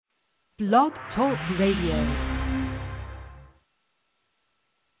Blog Talk Radio.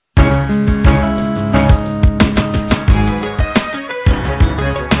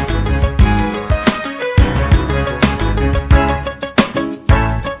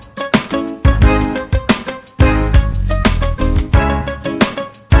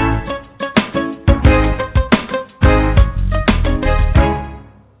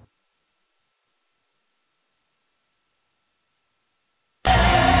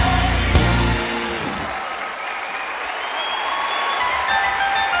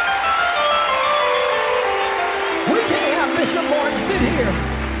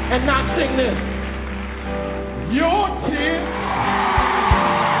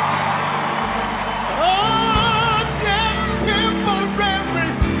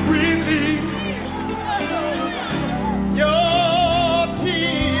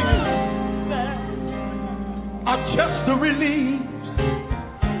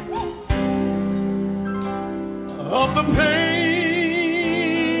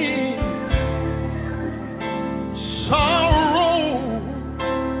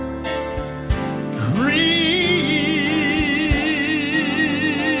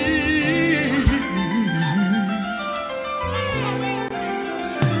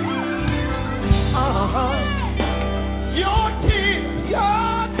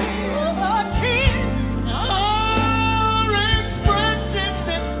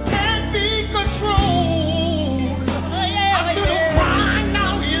 I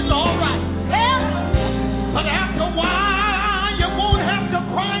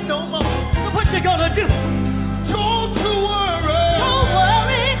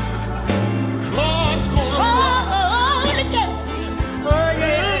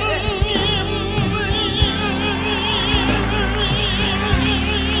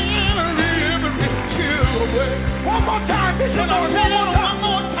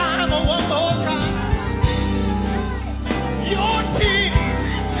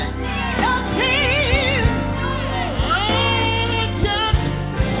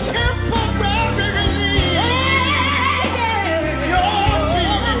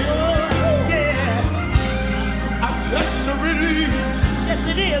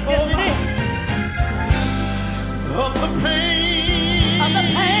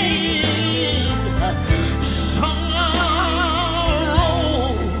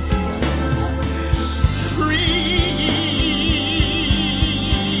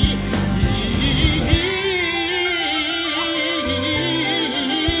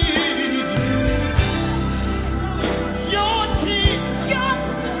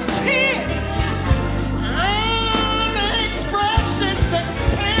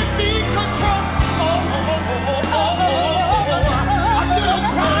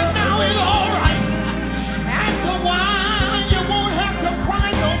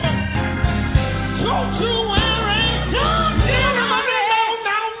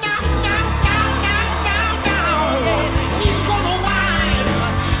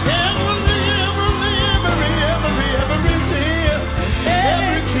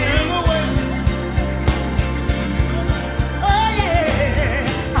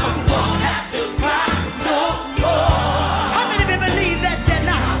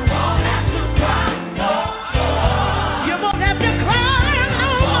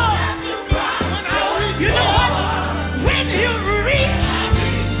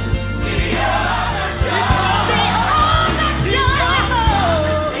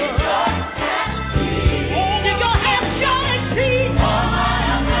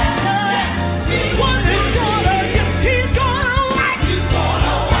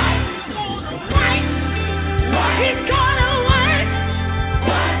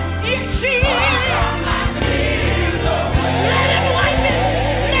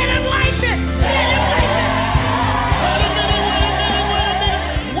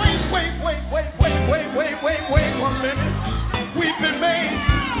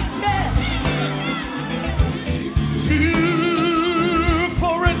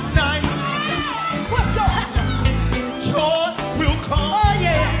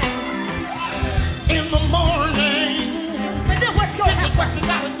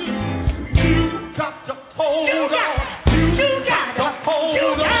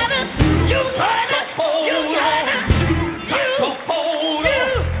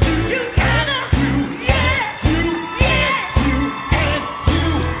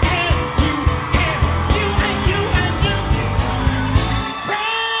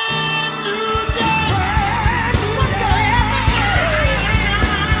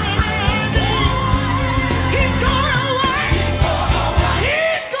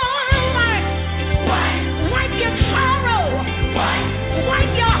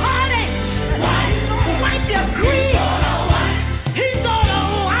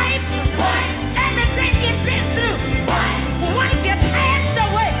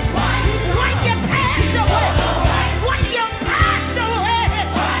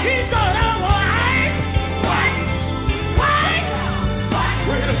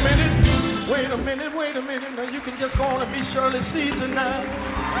wait a minute. Now you can just go on and be Shirley Caesar now.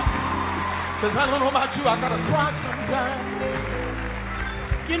 Because I don't know about you, I got to cry sometimes.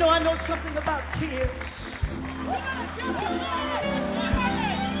 You know, I know something about tears.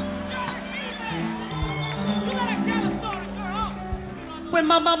 When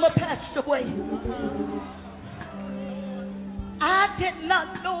my mama passed away, I did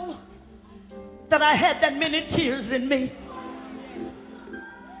not know that I had that many tears in me.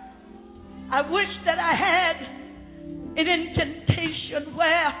 I wish that I had an incantation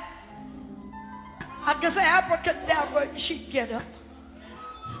where I could say abracadabra and she'd get up.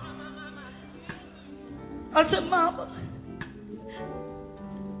 I said, Mama,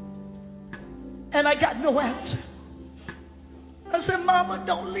 and I got no answer. I said, Mama,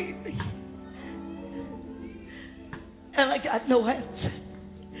 don't leave me. And I got no answer.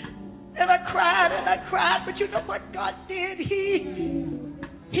 And I cried, but you know what God did?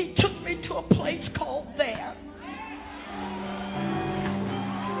 He took me to a place called there.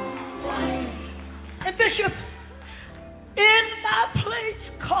 And Bishop, in my place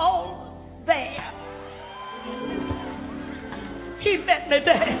called there, he met me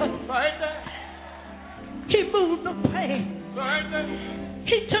there. Right there. He moved the pain. Right there.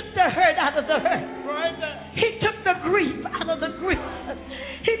 He took the hurt out of the hurt. Right there. He took the grief out of the grief.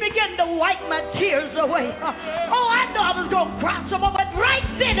 He began to wipe my tears away. Oh, I know I was going to cry some more, but right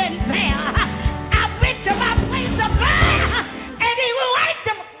then and there, I went to my place of prayer, and he wiped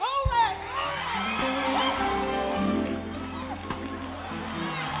them.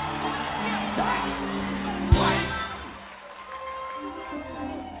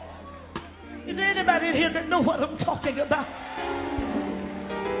 Is there anybody in here that know what I'm talking about?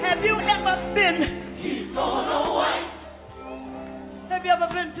 Have you ever been? He's gone away. Have you ever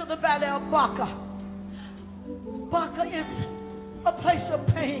been to the Valley of Baca? Baca is a place of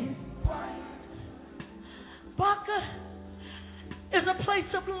pain. Baca is a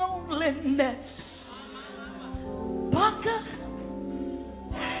place of loneliness. Baca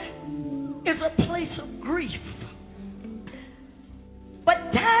is a place of grief. But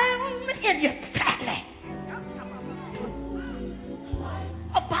down in your valley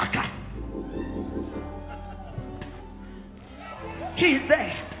of Baca, he's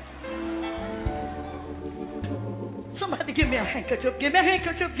there. Somebody give me a handkerchief. Give me a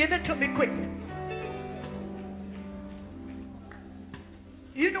handkerchief. Give it to me quickly.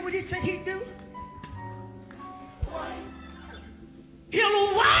 You know what he said he'd do?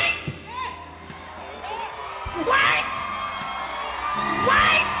 He'll wipe. Wipe.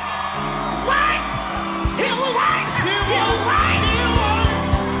 Wipe. Wipe. He'll wipe. He'll wipe.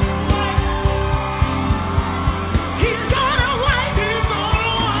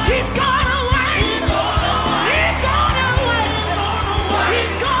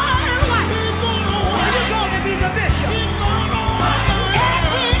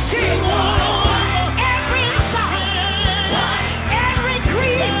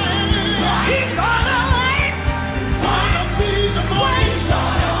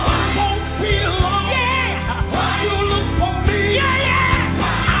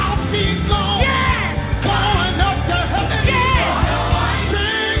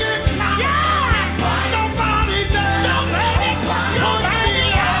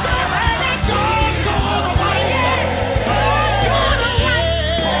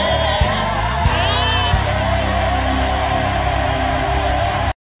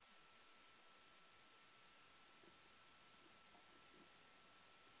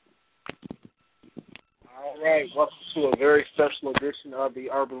 Welcome to a very special edition of the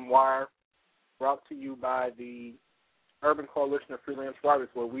Urban Wire, brought to you by the Urban Coalition of Freelance Writers,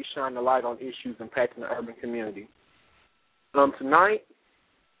 where we shine the light on issues impacting the urban community. Tonight,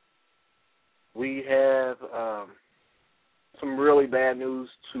 we have some really bad news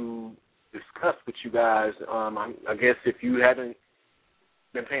to discuss with you guys. I guess if you haven't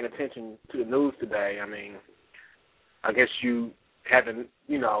been paying attention to the news today, I guess you haven't,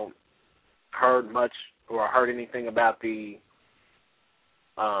 heard much or heard anything about the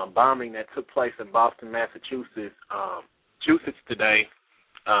bombing that took place in Boston, Massachusetts today.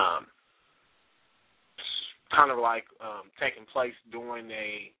 Kind of like taking place during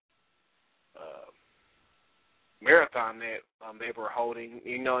a marathon that they were holding,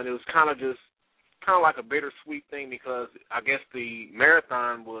 and it was kind of like a bittersweet thing, because I guess the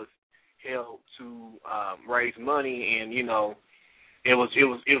marathon was held to raise money, and it was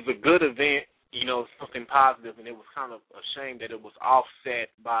a good event. Something positive, and it was kind of a shame that it was offset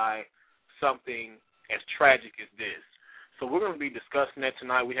by something as tragic as this. So we're going to be discussing that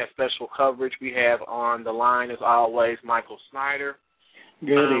tonight. We have special coverage. We have on the line, as always, Michael Snyder.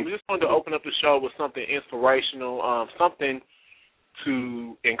 We just wanted to open up the show with something inspirational, something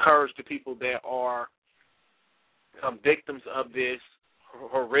to encourage the people that are victims of this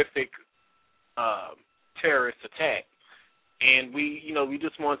horrific terrorist attack. And we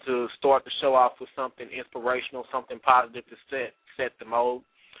just want to start the show off with something inspirational, something positive to set the mode.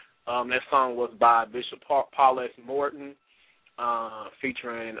 That song was by Bishop Paulette Morton,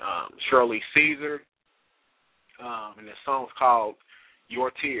 featuring Shirley Caesar, and the song's called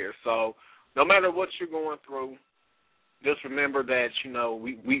Your Tears. So no matter what you're going through, just remember that,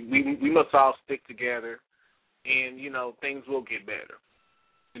 we must all stick together, and, things will get better.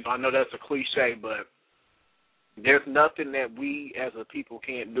 I know that's a cliche, but there's nothing that we as a people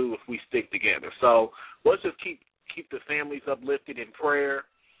can't do if we stick together. So let's just keep the families uplifted in prayer.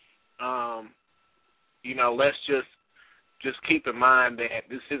 Let's just keep in mind that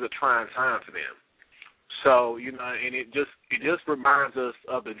this is a trying time for them. So, and it just reminds us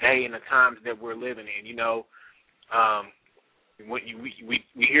of the day and the times that we're living in. When we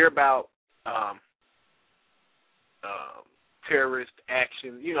hear about terrorist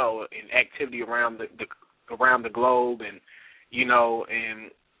action, and activity around the globe, and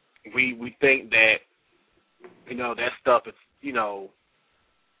and we think that that stuff is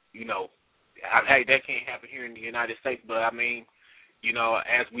hey, that can't happen here in the United States, but I mean,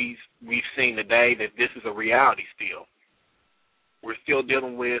 as we've seen today, that this is a reality still. We're still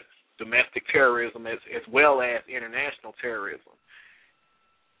dealing with domestic terrorism as well as international terrorism.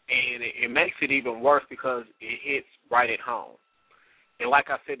 And it makes it even worse because it hits right at home. And like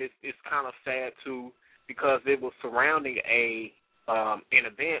I said, it's kind of sad, too, because it was surrounding an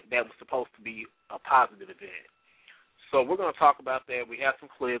event that was supposed to be a positive event. So we're going to talk about that. We have some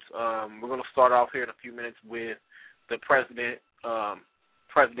clips. We're going to start off here in a few minutes with the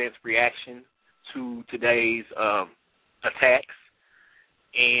president's reaction to today's attacks.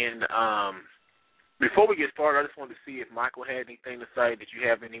 And before we get started, I just wanted to see if Michael had anything to say. Did you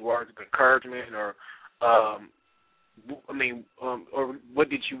have any words of encouragement, or or what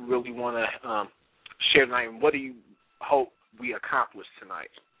did you really want to share tonight? And what do you hope we accomplish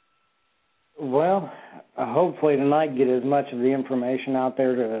tonight? Well, hopefully tonight get as much of the information out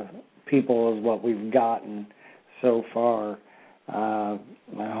there to people as what we've gotten so far.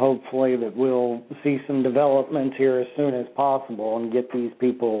 Hopefully that we'll see some developments here as soon as possible and get these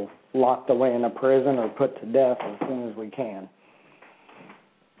people locked away in a prison or put to death as soon as we can.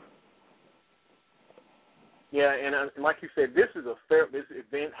 Yeah, and like you said, this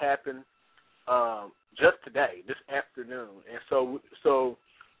event happened just today, this afternoon, and so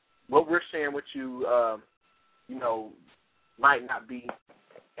what we're sharing with you, might not be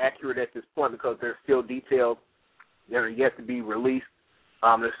accurate at this point because there's still details that are yet to be released.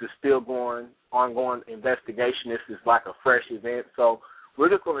 This is still ongoing investigation. This is like a fresh event, so we're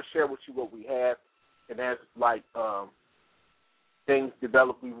just going to share with you what we have, and as things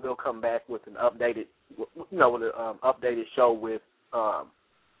develop, we will come back with an updated, updated show with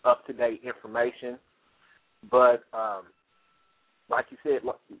up-to-date information. But like you said,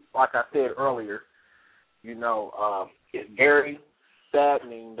 like I said earlier, it's very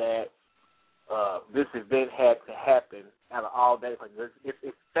saddening that this event had to happen out of all days.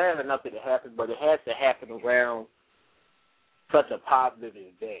 It's sad enough that it happened, but it had to happen around such a positive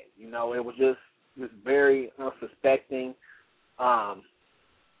event. It was just very unsuspecting.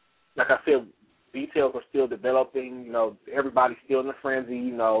 Like I said, details are still developing. Everybody's still in a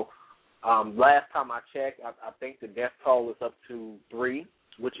frenzy. Last time I checked, I think the death toll is up to 3,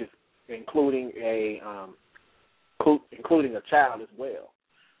 which is including a child as well.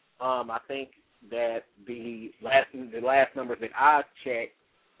 I think that the last numbers that I checked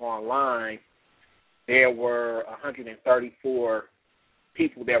online, there were 134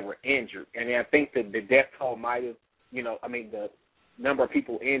 people that were injured, and I think that the death toll might have, the number of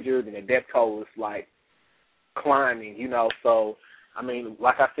people injured and the death toll is climbing, So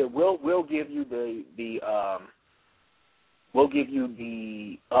like I said, we'll give you the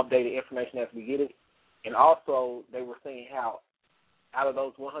updated information as we get it, and also they were saying how out of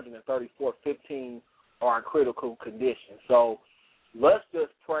those 134, 15 are in critical condition. So let's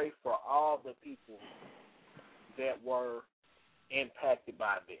just pray for all the people that were impacted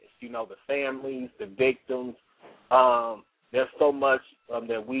by this. The families, the victims. There's so much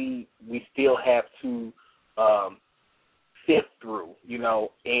that we still have to sift through,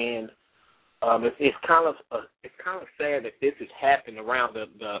 and it's kind of sad that this has happened around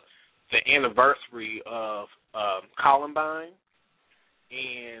the anniversary of Columbine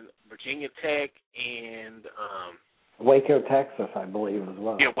and Virginia Tech and Waco, Texas, I believe, as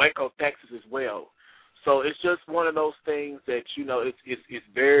well. Yeah, Waco, Texas as well. So it's just one of those things that, you know, it's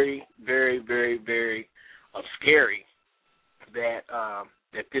very, very, very, very scary that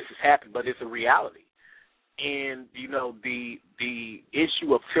that this has happened, but it's a reality. And, you know, the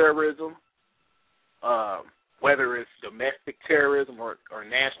issue of terrorism, whether it's domestic terrorism or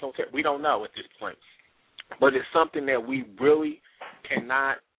national terrorism, we don't know at this point. But it's something that we really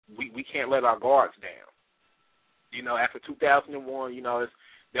cannot, we can't let our guards down. You know, after 2001, you know,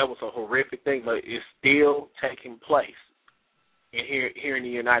 that was a horrific thing, but it's still taking place here in the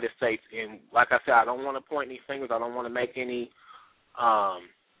United States. And like I said, I don't want to point any fingers. I don't want to make any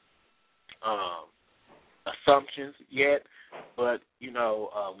assumptions yet. But, you know,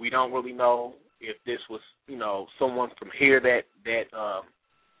 we don't really know if this was, you know, someone from here that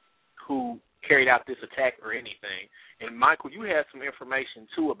who carried out this attack or anything. And, Michael, you had some information,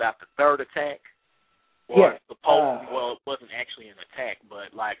 too, about the third attack. Or yes. Well, it wasn't actually an attack,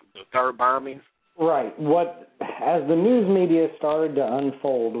 but like the third bombing. Right. As the news media started to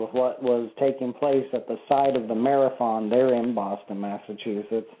unfold with what was taking place at the site of the marathon there in Boston,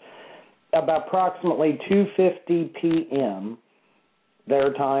 Massachusetts, about approximately 2:50 p.m.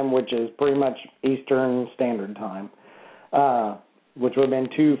 their time, which is pretty much Eastern Standard Time, which would have been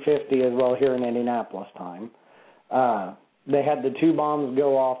 2:50 as well here in Indianapolis time. They had the two bombs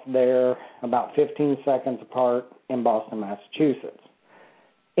go off there about 15 seconds apart in Boston, Massachusetts.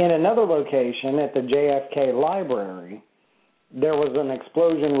 In another location at the JFK Library, there was an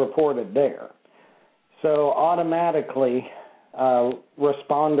explosion reported there. So automatically,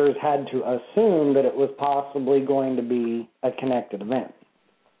 responders had to assume that it was possibly going to be a connected event.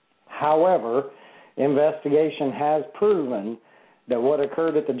 However, investigation has proven that what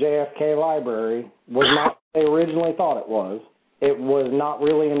occurred at the JFK Library was not what they originally thought it was. It was not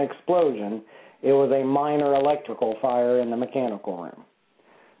really an explosion. It was a minor electrical fire in the mechanical room.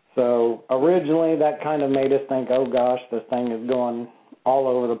 So originally that kind of made us think, oh gosh, this thing is going all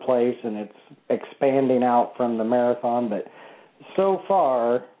over the place and it's expanding out from the marathon. But so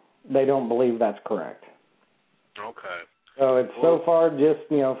far, they don't believe that's correct. Okay. So it's so far just,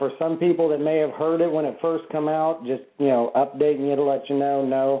 you know, for some people that may have heard it when it first come out, just, you know, updating you to let you know,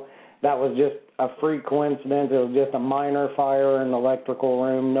 no, that was just a freak coincidence. It was just a minor fire in the electrical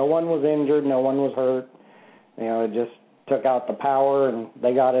room. No one was injured. No one was hurt. You know, it just took out the power, and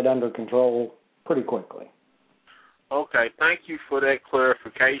they got it under control pretty quickly. Okay, thank you for that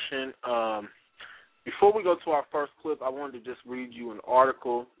clarification. Before we go to our first clip, I wanted to just read you an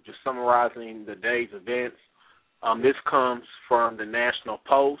article just summarizing the day's events. This comes from the National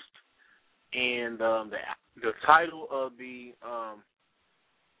Post, and the title of the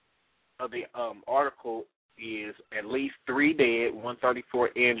article is "At least 3 dead, 134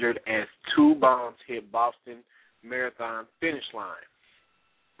 injured as 2 bombs hit Boston Marathon finish line."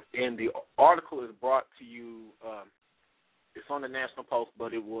 And the article is brought to you. It's on the National Post,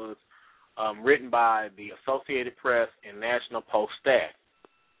 but it was written by the Associated Press and National Post staff.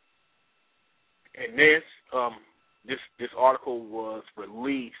 And this article was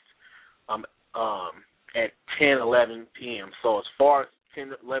released at 10:11 p.m. So as far as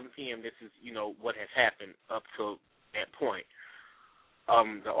 10:11 p.m., this is, you know, what has happened up to that point.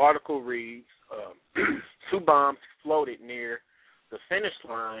 The article reads, 2 bombs exploded near the finish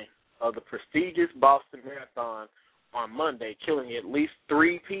line of the prestigious Boston Marathon on Monday, killing at least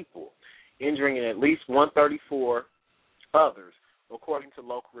 3 people, injuring at least 134 others, according to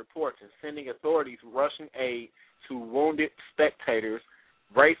local reports, and sending authorities rushing aid to wounded spectators,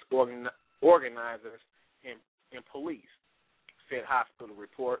 race organizers, and police, said hospital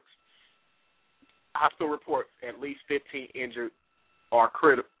reports. Hospital reports at least 15 injured are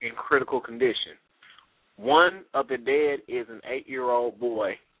in critical condition. One of the dead is an 8-year-old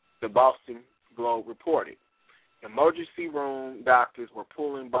boy, the Boston Globe reported. Emergency room doctors were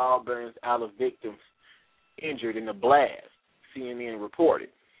pulling ball bearings out of victims injured in the blast, CNN reported.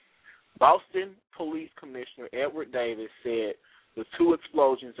 Boston Police Commissioner Edward Davis said the 2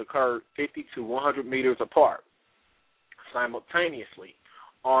 explosions occurred 50 to 100 meters apart, simultaneously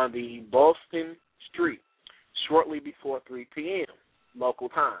on the Boston Street shortly before 3 p.m. local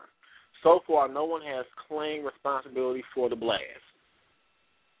time. So far, no one has claimed responsibility for the blast.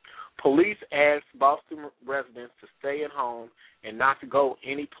 Police asked Boston residents to stay at home and not to go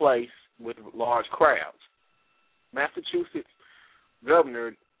any place with large crowds. Massachusetts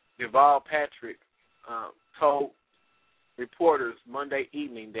Governor Deval Patrick told reporters Monday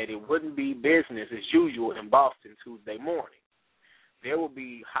evening that it wouldn't be business as usual in Boston Tuesday morning. There will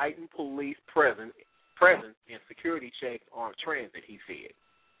be heightened police presence and security checks on transit, he said.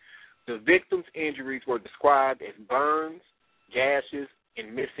 The victims' injuries were described as burns, gashes,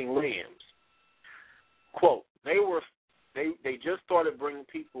 and missing limbs. quote, they just started bringing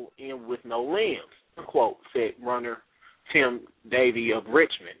people in with no limbs, unquote, said runner Tim Davey of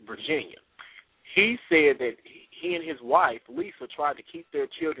Richmond, Virginia. He said that he and his wife, Lisa, tried to keep their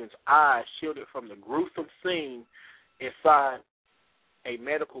children's eyes shielded from the gruesome scene inside a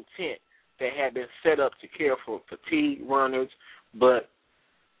medical tent that had been set up to care for fatigue runners, but,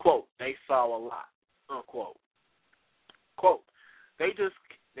 quote, they saw a lot, unquote. Quote, they just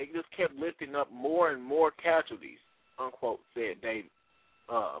kept lifting up more and more casualties, unquote, said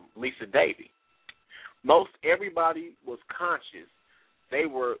Lisa Davey. Most everybody was conscious. They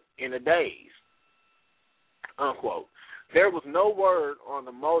were in a daze, unquote. There was no word on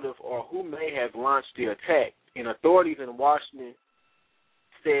the motive or who may have launched the attack, and authorities in Washington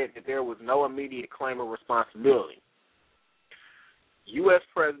said that there was no immediate claim of responsibility. U.S.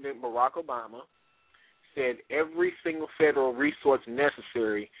 President Barack Obama said every single federal resource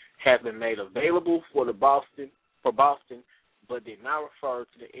necessary has been made available for Boston, but did not refer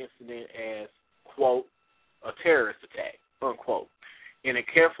to the incident as, quote, a terrorist attack, unquote, in a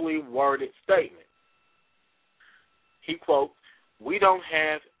carefully worded statement. He, quote, we don't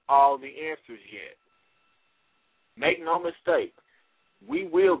have all the answers yet. Make no mistake, we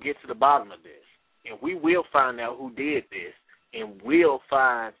will get to the bottom of this, and we will find out who did this, and we'll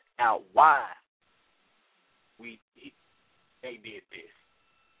find out why they did this.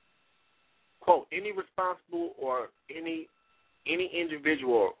 Quote, any responsible or any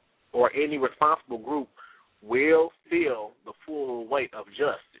individual or any responsible group will feel the full weight of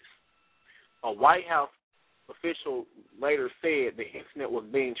justice. A White House official later said the incident was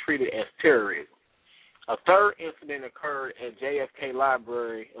being treated as terrorism. A third incident occurred at JFK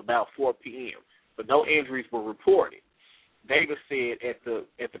Library about 4 p.m., but no injuries were reported. Davis said at the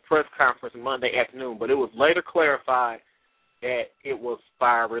press conference Monday afternoon, but it was later clarified that it was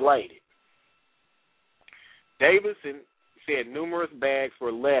fire-related. Davis said numerous bags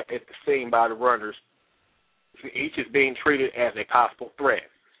were left at the scene by the runners. Each is being treated as a possible threat.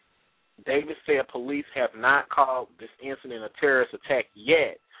 Davis said police have not called this incident a terrorist attack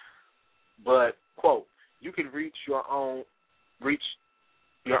yet, but, quote, you can reach your own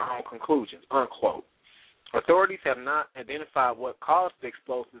conclusions, unquote. Authorities have not identified what caused the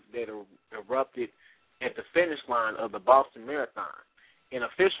explosives that erupted at the finish line of the Boston Marathon. An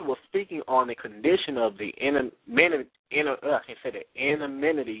official was speaking on the condition of the anonymity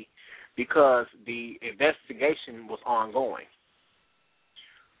because the investigation was ongoing.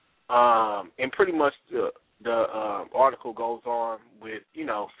 And pretty much the article goes on with,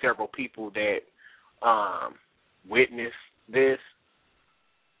 several people that witnessed this.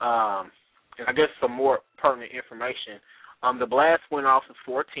 And I guess some more pertinent information. The blast went off at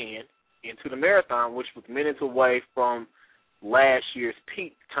 4:10 into the marathon, which was minutes away from last year's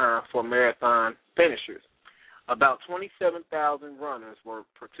peak time for marathon finishers. About 27,000 runners were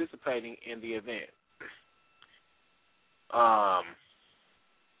participating in the event.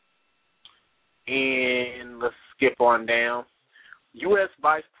 And let's skip on down. U.S.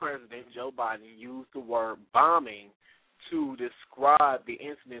 Vice President Joe Biden used the word bombing to describe the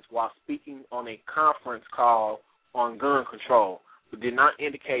incidents while speaking on a conference call on gun control, but did not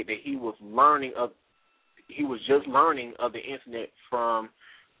indicate that he was just learning of the incident from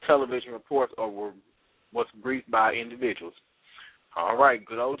television reports or was briefed by individuals. All right,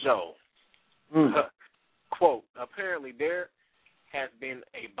 good old Joe. Quote, apparently there has been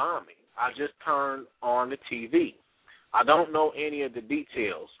a bombing. I just turned on the TV. I don't know any of the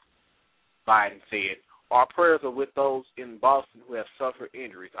details, Biden said. Our prayers are with those in Boston who have suffered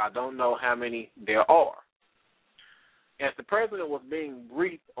injuries. I don't know how many there are. As the president was being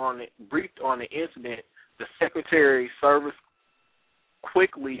briefed on the incident, the Secretary of Service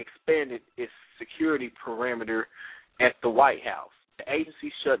quickly expanded its security perimeter at the White House. The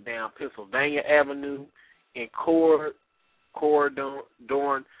agency shut down Pennsylvania Avenue and cordoned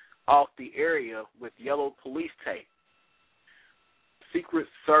off the area with yellow police tape. Secret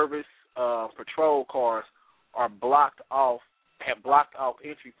Service patrol cars have blocked off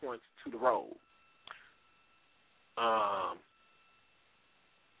entry points to the road.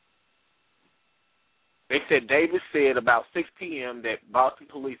 They said Davis said about 6 p.m. that Boston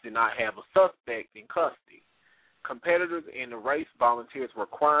police did not have a suspect in custody. Competitors and the race volunteers were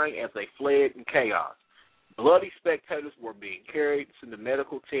crying as they fled in chaos. Bloody spectators were being carried to the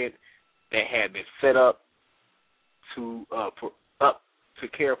medical tent that had been set up to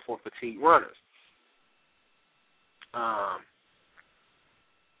care for fatigued runners.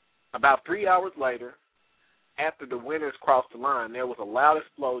 About 3 hours later, after the winners crossed the line, there was a loud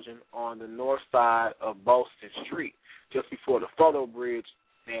explosion on the north side of Boston Street, just before the photo bridge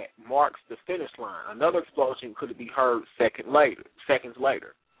that marks the finish line. Another explosion could be heard seconds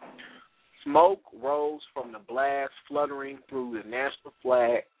later. Smoke rose from the blast, fluttering through the national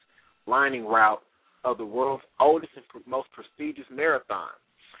flag lining route of the world's oldest and most prestigious marathon.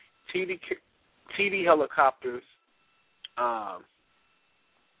 TV helicopters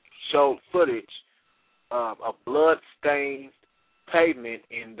showed footage of a blood-stained pavement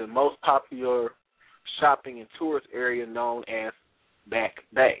in the most popular shopping and tourist area known as Back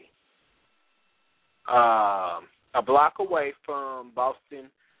Bay. A block away from Boston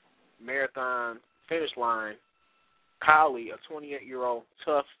Marathon finish line, Kylie, a 28-year-old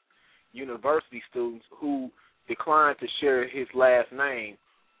Tufts University student who declined to share his last name,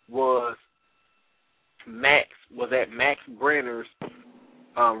 was at Max Brenner's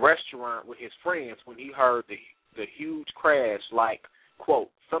restaurant with his friends when he heard the huge crash, like, quote,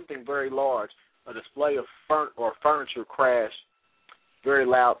 something very large, a display of furniture crashed very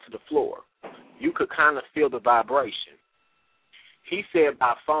loud to the floor. You could kind of feel the vibration. He said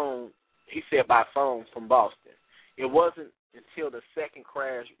by phone from Boston. It wasn't until the second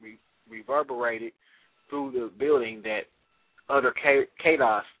crash reverberated through the building that utter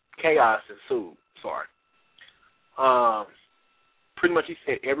chaos ensued. Pretty much he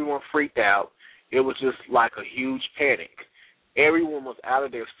said everyone freaked out. It was just like a huge panic. Everyone was out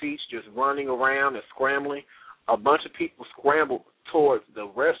of their seats, just running around and scrambling. A bunch of people scrambled towards the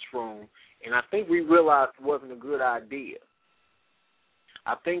restroom, and I think we realized it wasn't a good idea.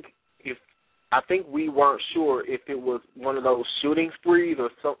 I think we weren't sure if it was one of those shooting sprees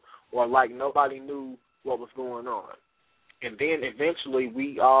or like nobody knew what was going on. And then eventually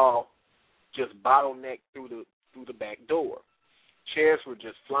we all just bottlenecked through the back door. Chairs were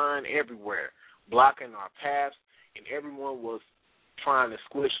just flying everywhere, blocking our paths, and everyone was trying to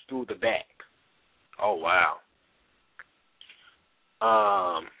squish through the back. Oh, wow.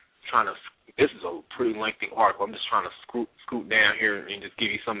 This is a pretty lengthy article. I'm just trying to scoot down here and just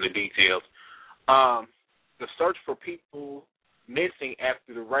give you some of the details. The search for people missing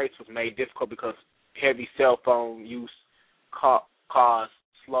after the race was made difficult because heavy cell phone use caused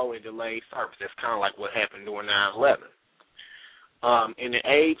slow and delayed service. That's kind of like what happened during 9/11. In an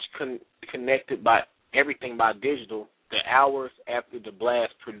age connected by everything by digital, the hours after the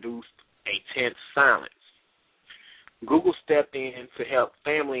blast produced a tense silence. Google stepped in to help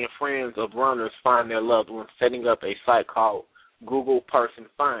family and friends of runners find their loved ones, setting up a site called Google Person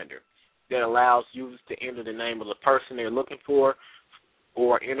Finder that allows users to enter the name of the person they're looking for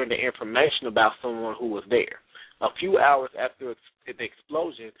or enter the information about someone who was there. A few hours after the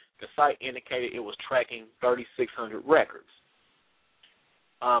explosion, the site indicated it was tracking 3,600 records.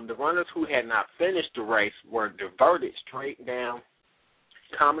 The runners who had not finished the race were diverted straight down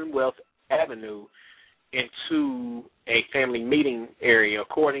Commonwealth Avenue into a family meeting area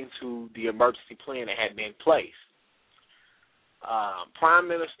according to the emergency plan that had been placed. Prime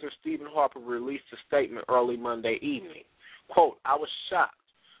Minister Stephen Harper released a statement early Monday evening. Quote, I was shocked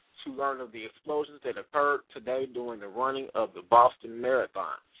to learn of the explosions that occurred today during the running of the Boston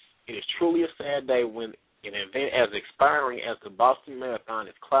Marathon. It is truly a sad day when an event as expiring as the Boston Marathon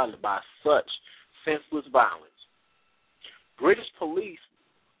is clouded by such senseless violence. British police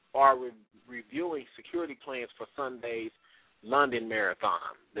are reviewing security plans for Sunday's London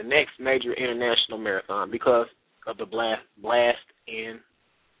Marathon, the next major international marathon, because of the blast in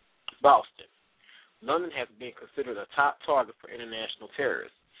Boston. London has been considered a top target for international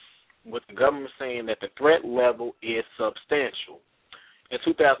terrorists, with the government saying that the threat level is substantial. In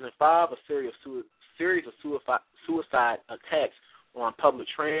 2005, a series of suicide attacks on public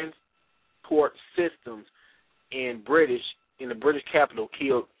transport systems in the British capital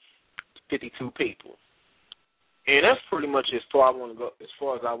killed 52 people. And that's pretty much as far as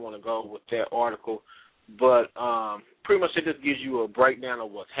I want to go with that article. But pretty much it just gives you a breakdown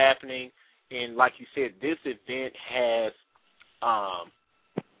of what's happening. And like you said, this event has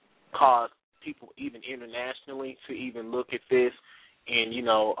caused people even internationally to even look at this and,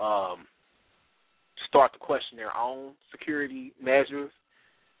 start to question their own security measures.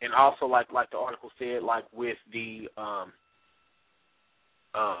 And also, like the article said, like with the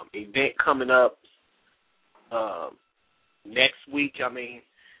event coming up next week,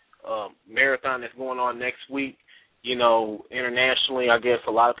 marathon that's going on next week, internationally, I guess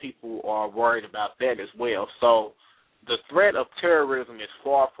a lot of people are worried about that as well. So the threat of terrorism is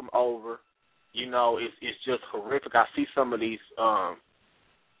far from over. It's just horrific. I see some of these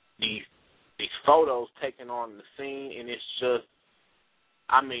photos taken on the scene, and it's just,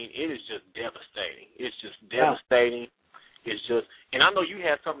 it is just devastating. It's just devastating. It's just, and I know you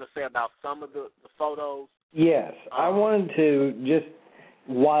had something to say about some of the photos. Yes, I wanted to just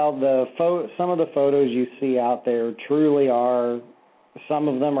while some of the photos you see out there truly are, some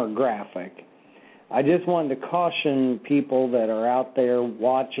of them are graphic, I just wanted to caution people that are out there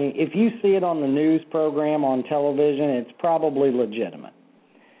watching. If you see it on the news program on television, it's probably legitimate.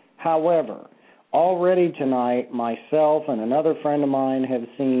 However, already tonight, myself and another friend of mine have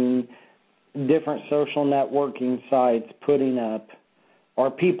seen different social networking sites putting up, or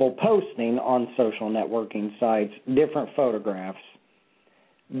people posting on social networking sites, different photographs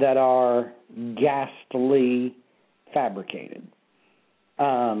that are ghastly fabricated.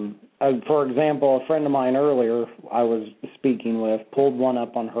 For example, a friend of mine earlier I was speaking with pulled one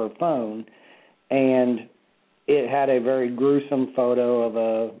up on her phone, and it had a very gruesome photo of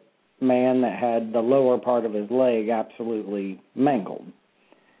a man that had the lower part of his leg absolutely mangled.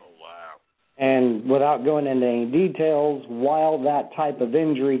 Oh, wow. And without going into any details, while that type of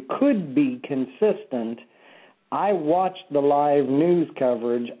injury could be consistent, I watched the live news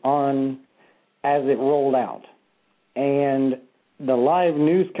coverage as it rolled out. And the live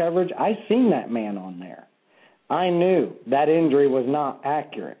news coverage, I seen that man on there. I knew that injury was not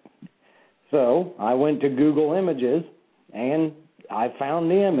accurate. So I went to Google Images, and I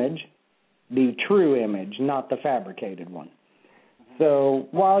found the image, the true image, not the fabricated one. So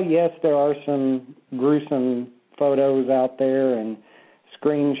while, yes, there are some gruesome photos out there and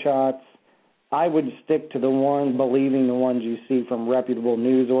screenshots, I would stick to believing the ones you see from reputable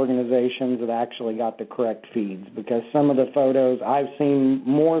news organizations that actually got the correct feeds, because some of the photos, I've seen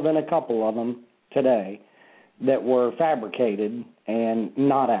more than a couple of them today that were fabricated and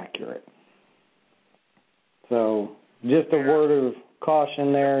not accurate. So just a word of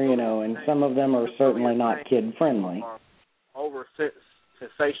caution there, and some of them are certainly not kid-friendly. Over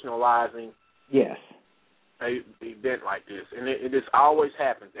sensationalizing. Yes. An event like this, and it just always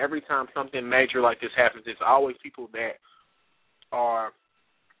happens. Every time something major like this happens, it's always people that are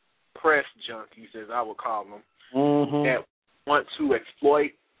press junkies, as I would call them, that want to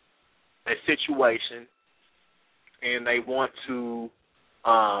exploit a situation, and they want to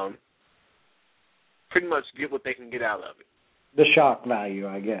pretty much get what they can get out of it. The shock value,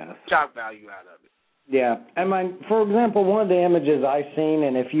 I guess. Shock value out of it. Yeah. For example, one of the images I've seen,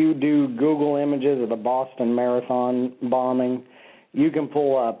 and if you do Google images of the Boston Marathon bombing, you can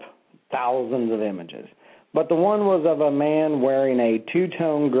pull up thousands of images. But the one was of a man wearing a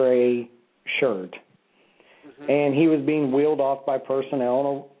two-tone gray shirt, and he was being wheeled off by personnel in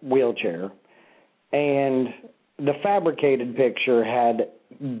a wheelchair. And the fabricated picture had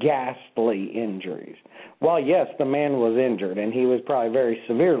ghastly injuries. While, yes, the man was injured, and he was probably very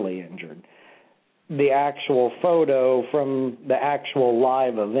severely injured, the actual photo from the actual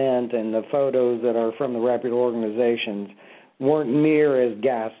live event and the photos that are from the reputable organizations weren't near as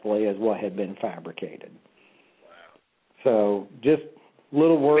ghastly as what had been fabricated. Wow. So just a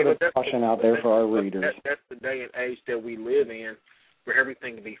little word of caution out there for our readers. That's the day and age that we live in, where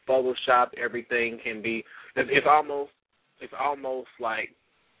everything can be photoshopped, everything can be, it's almost like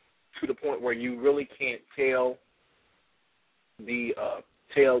to the point where you really can't tell the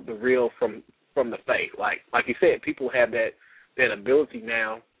real from the fake. Like you said, people have that ability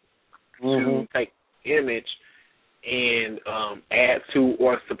now to take image and add to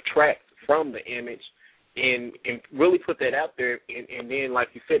or subtract from the image and really put that out there. And then, like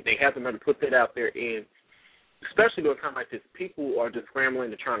you said, they have to remember to put that out there. And especially during a time like this, people are just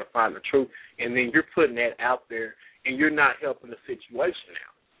scrambling to trying to find the truth. And then you're putting that out there, and you're not helping the situation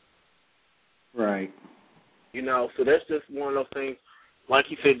out. Right. So that's just one of those things. Like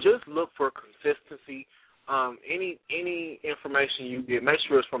you said, just look for consistency. Any information you get, make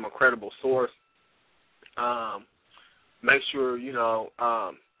sure it's from a credible source. Make sure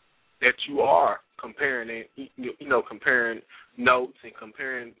that you are comparing it, comparing notes and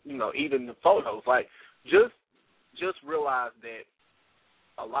comparing, even the photos. Like just realize that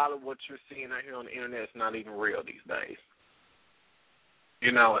a lot of what you're seeing out here on the internet is not even real these days.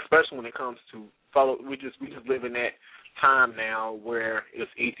 Especially when it comes to photo. We just live in that time now where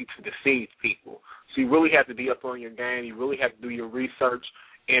it's easy to deceive people. So you really have to be up on your game. You really have to do your research,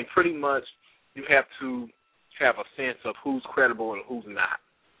 and pretty much you have to have a sense of who's credible and who's not.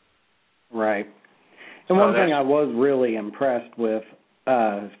 Right. And one thing I was really impressed with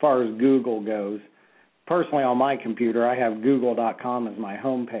as far as Google goes, personally on my computer, I have google.com as my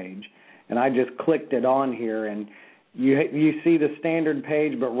home page, and I just clicked it on here, and you see the standard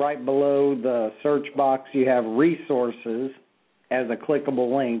page, but right below the search box you have resources as a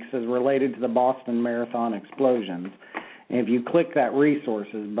clickable link as related to the Boston Marathon explosions. And if you click that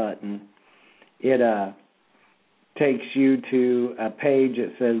resources button, it takes you to a page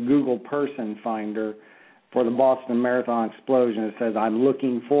that says Google Person Finder for the Boston Marathon explosion. It says, I'm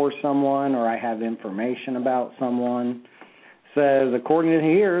looking for someone, or I have information about someone. It says, according to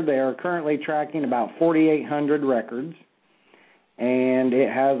here, they are currently tracking about 4,800 records. And it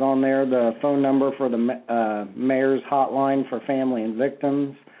has on there the phone number for the mayor's hotline for family and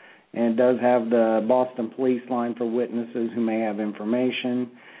victims. And it does have the Boston police line for witnesses who may have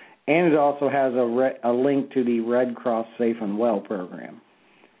information. And it also has a link to the Red Cross Safe and Well program.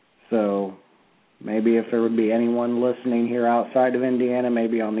 So maybe if there would be anyone listening here outside of Indiana,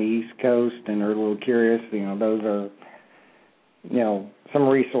 maybe on the East Coast, and are a little curious, those are, some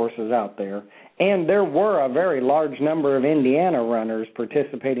resources out there. And there were a very large number of Indiana runners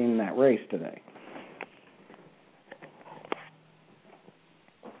participating in that race today.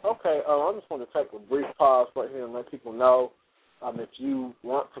 Okay, I just want to take a brief pause right here and let people know if you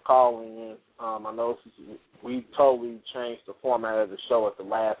want to call in. I know we totally changed the format of the show at the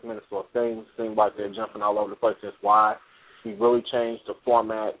last minute, so things seem like they're jumping all over the place. That's why we really changed the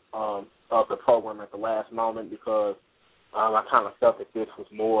format of the program at the last moment, because I kind of felt that this was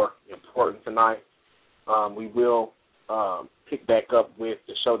more important tonight. We will pick back up with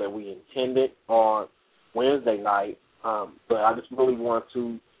the show that we intended on Wednesday night, but I just really want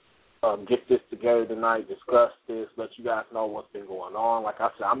to get this together tonight, discuss this, let you guys know what's been going on. Like I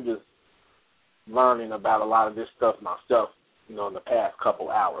said, I'm just learning about a lot of this stuff myself, in the past couple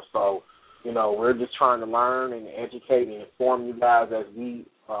hours. So, we're just trying to learn and educate and inform you guys as we,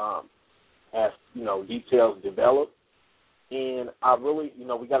 as details develop. And I really,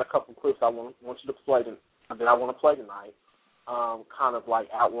 we got a couple clips I want you to play that I want to play tonight, kind of like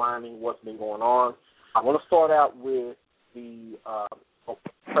outlining what's been going on. I want to start out with the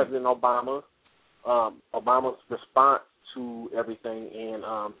President Obama's response to everything, and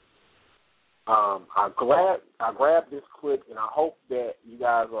I grabbed this clip, and I hope that you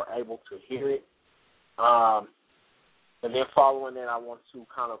guys are able to hear it. And then following that, I want to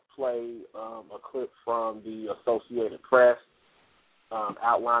kind of play a clip from the Associated Press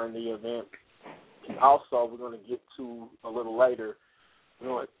outlining the event. And also, we're going to get to a little later,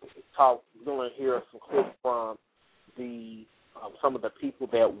 we're going to hear some clips from the some of the people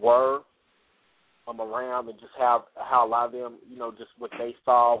that were around, and just how a lot of them, just what they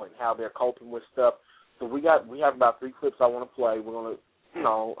saw and how they're coping with stuff. So we have about 3 clips I want to play. We're going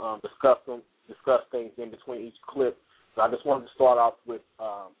to discuss things in between each clip. So I just wanted to start off with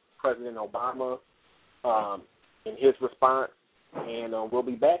President Obama and his response, and we'll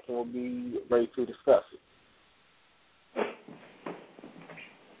be back and we'll be ready to discuss it.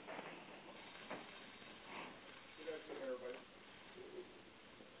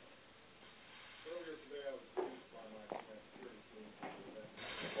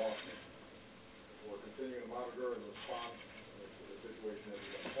 Continuing to monitor and respond to the situation as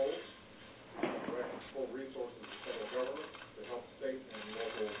it unfolds. Direct full resources of the federal government to help state and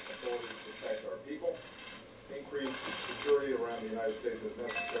local authorities protect our people. Increase security around the United States as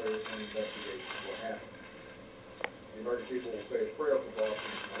necessary, and investigate what happened. The American people will say a prayer for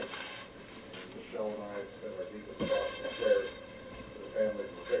Boston tonight. And Michelle and I extend our deepest thoughts and prayers to the families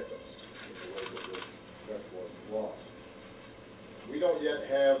of the victims in the wake of this dreadful loss. We don't yet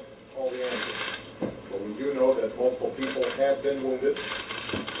have all the answers, but we do know that multiple people have been wounded,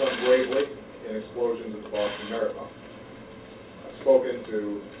 some gravely, in explosions at the Boston Marathon. I've spoken to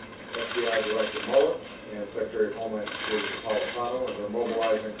FBI Director Mueller and Secretary of Homeland Security Napolitano, and they're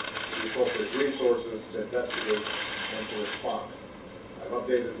mobilizing the appropriate resources to investigate and to respond. I've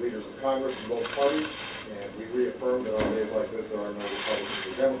updated leaders of Congress in both parties, and we reaffirmed that on days like this there are no Republicans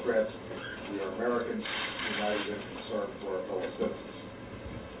or Democrats. We are Americans united in concern for our fellow citizens.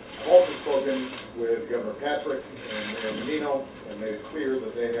 I've also spoken with Governor Patrick and Mayor Menino and made it clear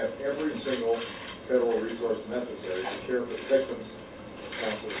that they have every single federal resource necessary to care for the victims and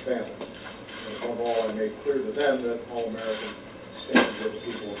counsel the families. And above all, I made clear to them that all Americans stand with the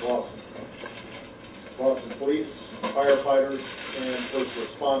people of Boston. Boston police, firefighters, and first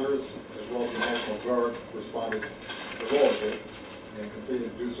responders, as well as the National Guard, responded heroically and continue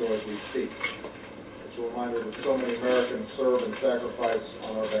to do so as we speak. It's a reminder that so many Americans serve and sacrifice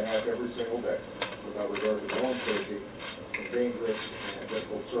on our behalf every single day without regard to their own safety in dangerous and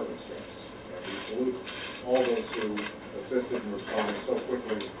difficult circumstances. And we salute all those who assisted in responding so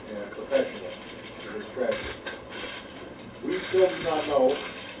quickly and professionally to this tragedy. We still do not know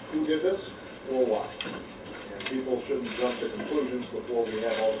who did this or why, and people shouldn't jump to conclusions before we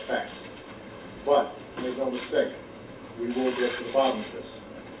have all the facts. But make no mistake, we will get to the bottom of this,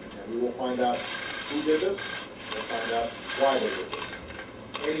 and we will find out who did this, we'll find out why they did this.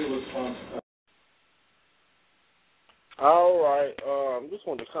 Any response? All right. Just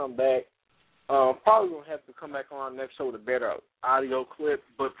wanted to come back probably going to have to come back on our next show with a better audio clip,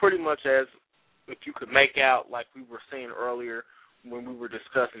 but pretty much as if you could make out, like we were saying earlier when we were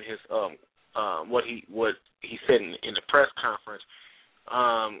discussing his what he said in the press conference.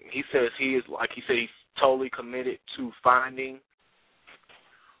 He says he's totally committed to finding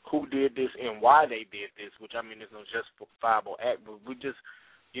who did this and why they did this, which, I mean, there's no justifiable act, but we just,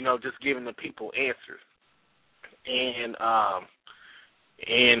 just giving the people answers. And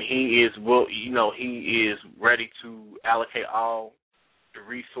he is he is ready to allocate all the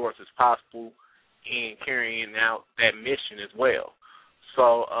resources possible in carrying out that mission as well.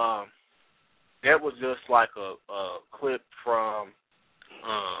 So that was just like a clip from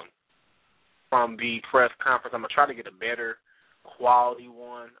the press conference. I'm gonna try to get a better quality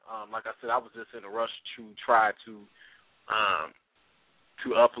one. Like I said, I was just in a rush to try to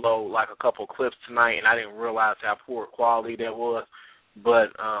upload like a couple clips tonight, and I didn't realize how poor quality that was. But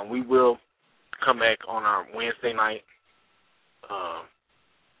we will come back on our Wednesday night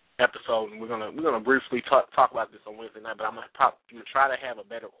episode, and we're gonna briefly talk about this on Wednesday night. But I'm gonna try to have a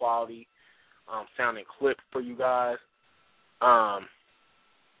better quality sounding clip for you guys.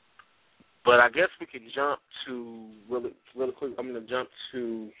 But I guess we can jump to really quick. I'm gonna jump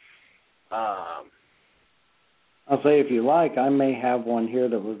to. I'll say, if you like, I may have one here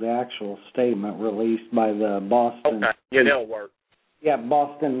that was the actual statement released by the Boston. Okay. Yeah, that'll work. Yeah,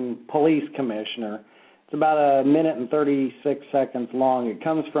 Boston Police Commissioner. It's about a minute and 36 seconds long. It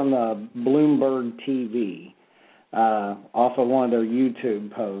comes from the Bloomberg TV, off of one of their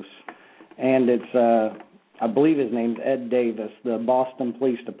YouTube posts. And it's, I believe his name's Ed Davis, the Boston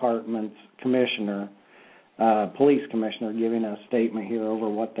Police Department's commissioner, police commissioner, giving a statement here over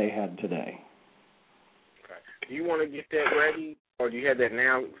what they had today. Okay. Do you want to get that ready? Or do you have that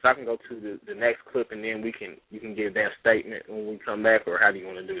now? Because I can go to the next clip, and then you can give that statement when we come back, or how do you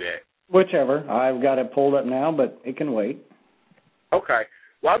want to do that? Whichever. I've got it pulled up now, but it can wait. Okay.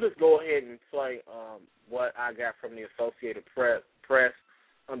 Well, I'll just go ahead and play what I got from the Associated Press.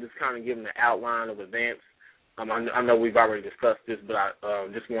 I'm just kind of giving the outline of events. I know we've already discussed this, but I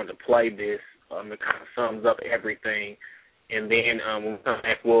just wanted to play this. It kind of sums up everything. And then when we come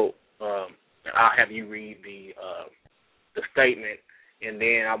back, I'll have you read the statement, and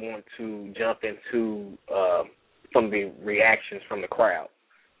then I want to jump into some of the reactions from the crowd.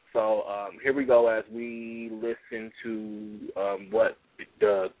 So here we go as we listen to what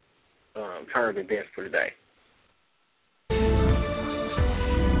the turn of events for today.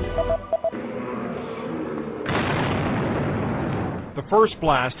 The first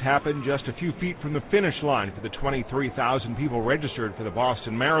blast happened just a few feet from the finish line for the 23,000 people registered for the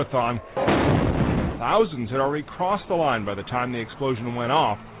Boston Marathon. Thousands had already crossed the line by the time the explosion went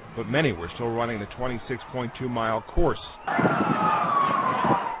off, but many were still running the 26.2-mile course.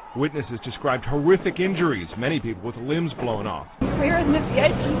 Witnesses described horrific injuries, many people with limbs blown off. We were in the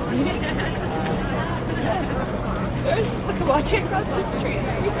VIP seat. Look, watching across the street.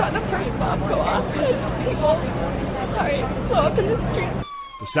 We saw the first bomb go off. People blow up in the street.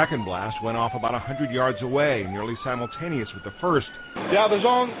 The second blast went off about 100 yards away, nearly simultaneous with the first. Get out of the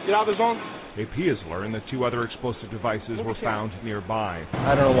zone. Get out of the zone. AP has learned that 2 other explosive devices were found nearby.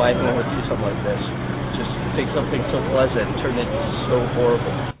 I don't know why anyone would do something like this. Just take something so pleasant and turn it so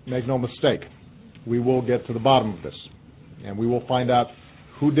horrible. Make no mistake, we will get to the bottom of this, and we will find out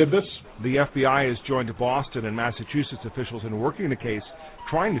who did this. The FBI has joined Boston and Massachusetts officials in working the case,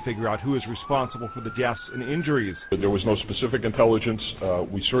 trying to figure out who is responsible for the deaths and injuries. There was no specific intelligence.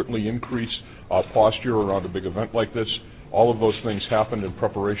 We certainly increase our posture around a big event like this. All of those things happened in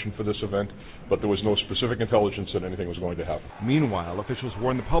preparation for this event, but there was no specific intelligence that anything was going to happen. Meanwhile, officials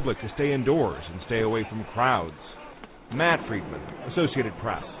warn the public to stay indoors and stay away from crowds. Matt Friedman, Associated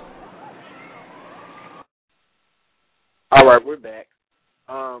Press. All right, we're back.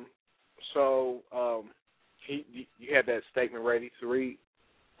 You had that statement ready to read?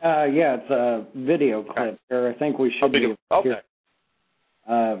 Yeah, it's a video clip here. I think we should be. Okay.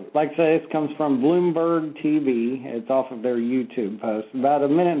 Like I said, this comes from Bloomberg TV. It's off of their YouTube post. About a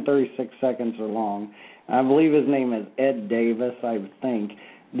minute and 36 seconds are long. I believe his name is Ed Davis, I would think.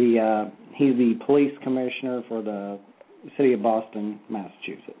 He's the police commissioner for the city of Boston,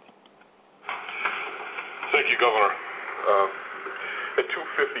 Massachusetts. Thank you, Governor. At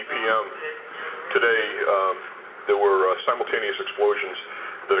 2:50 p.m. today, there were simultaneous explosions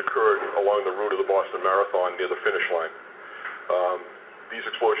that occurred along the route of the Boston Marathon near the finish line. These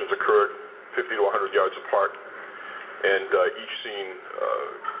explosions occurred 50 to 100 yards apart, and each scene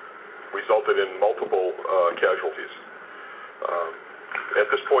resulted in multiple casualties. At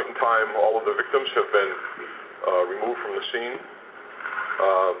this point in time, all of the victims have been removed from the scene.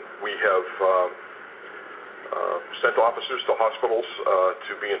 We have sent officers to hospitals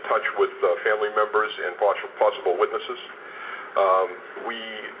to be in touch with family members and possible witnesses. We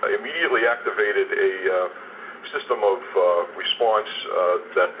immediately activated a system of response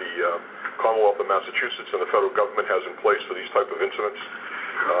that the Commonwealth of Massachusetts and the federal government has in place for these type of incidents.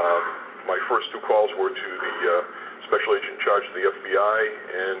 My first two calls were to the Special Agent in charge of the FBI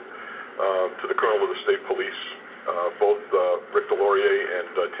and to the Colonel of the State Police. Both Rick Delorier and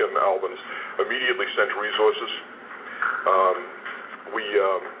Tim Albans immediately sent resources. We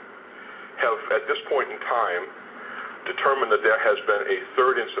have, at this point in time, determined that there has been a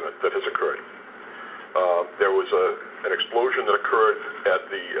third incident that has occurred. There was an explosion that occurred at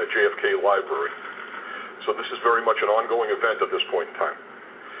the JFK Library. So this is very much an ongoing event at this point in time.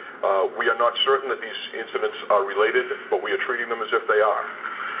 We are not certain that these incidents are related, but we are treating them as if they are.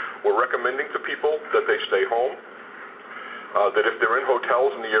 We're recommending to people that they stay home, that if they're in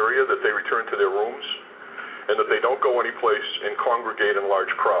hotels in the area, that they return to their rooms, and that they don't go anyplace and congregate in large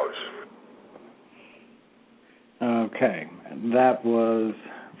crowds. Okay, that was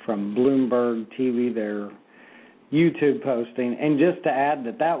from Bloomberg TV, their YouTube posting. And just to add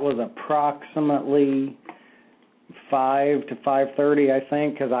that was approximately 5 to 5:30, I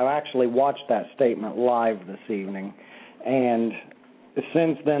think, because I actually watched that statement live this evening. And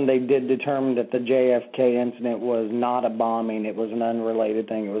since then, they did determine that the JFK incident was not a bombing. It was an unrelated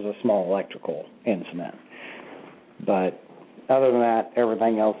thing. It was a small electrical incident. But other than that,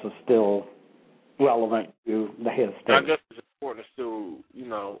 everything else is still relevant to the history. I guess it's important to,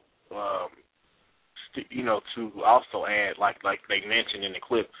 to also add, like they mentioned in the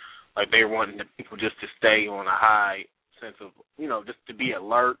clip, like they're wanting the people just to stay on a high sense of, just to be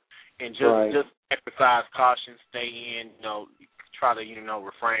alert and just exercise caution, stay in, try to,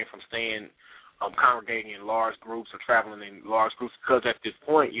 refrain from staying, congregating in large groups or traveling in large groups, because at this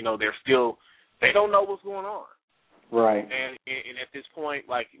point, they don't know what's going on. Right. And at this point,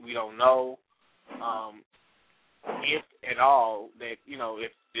 like, we don't know if at all that,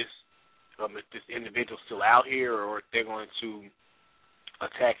 if this individual's still out here or if they're going to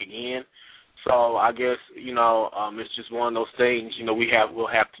attack again. So I guess, it's just one of those things, we'll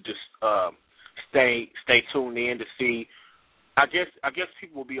have to just stay tuned in to see. I guess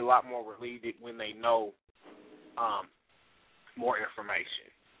people will be a lot more relieved when they know more information.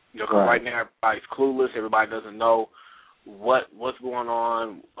 Right now everybody's clueless, everybody doesn't know what's going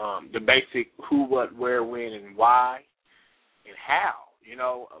on, the basic who, what, where, when, and why, and how.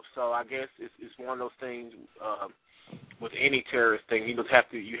 So I guess it's one of those things with any terrorist thing. You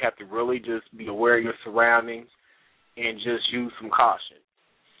have to really just be aware of your surroundings and just use some caution.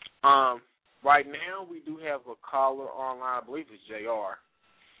 Right now we do have a caller online. I believe it's JR.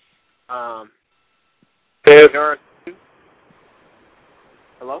 JR.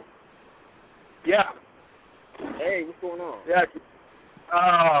 Hello? Yeah. Hey, what's going on? Yeah.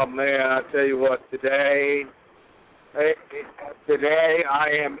 Oh man, I tell you what, today I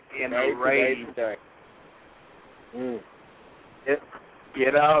am in a rage. There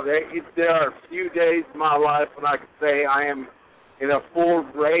are a few days in my life when I can say I am in a full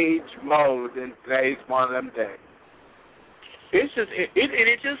rage mode, and today's one of them days. It's just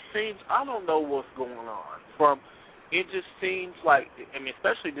it just seems, I don't know what's going on. It just seems like,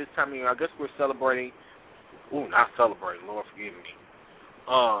 especially this time of year, I guess we're celebrating. Not celebrating, Lord forgive me.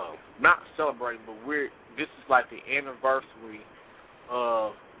 Not celebrating, but this is like the anniversary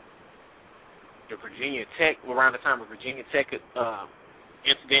of the Virginia Tech, around the time the Virginia Tech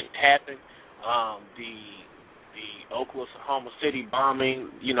incident happened, the Oklahoma City bombing,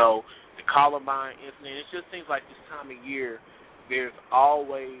 the Columbine incident. It just seems like this time of year there's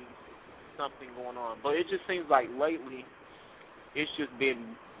always something going on. But it just seems like lately it's just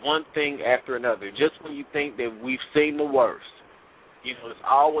been one thing after another. Just when you think that we've seen the worst, there's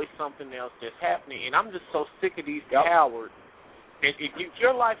always something else that's happening. And I'm just so sick of these cowards. And if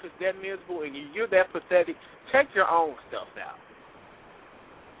your life is that miserable and you're that pathetic, check your own stuff out.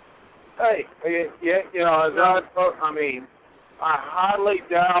 Hey, I highly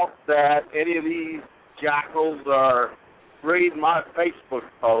doubt that any of these jackals are reading my Facebook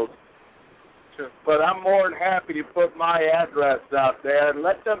posts. Sure. But I'm more than happy to put my address out there and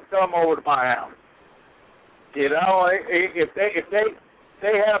let them come over to my house. If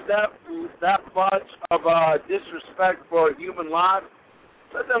they have that much of disrespect for human life,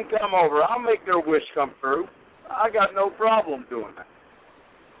 let them come over. I'll make their wish come true. I got no problem doing that.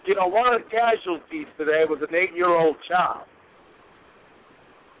 One of the casualties today was an 8-year-old child.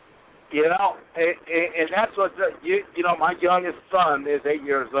 And that's what my youngest son is 8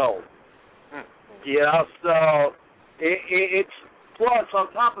 years old. So it's plus, on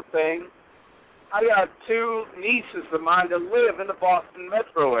top of things, I got 2 nieces of mine that live in the Boston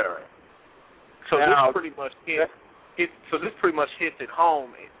metro area. So now, this pretty much hits it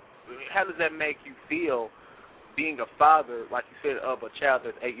home. How does that make you feel, being a father, like you said, of a child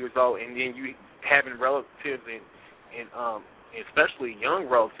that's 8 years old, and then you having relatives and especially young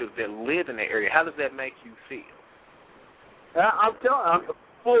relatives that live in the area? How does that make you feel? I'm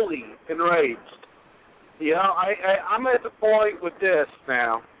fully enraged. You know, I'm at the point with this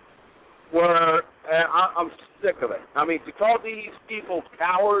now where I'm sick of it. I mean, to call these people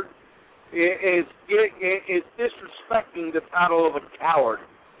cowards is disrespecting the title of a coward.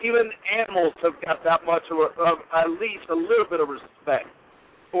 Even animals have got that much of at least a little bit of respect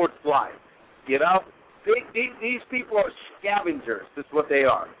towards life. You know? These people are scavengers, is what they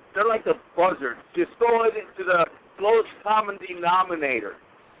are. They're like the buzzards, just throwing it to the lowest common denominator.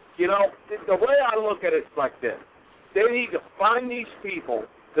 You know, the way I look at it is like this. They need to find these people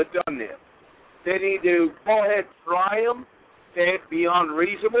that done this. They need to go ahead and try them beyond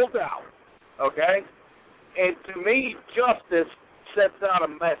reasonable doubt, okay? And to me, justice sets out a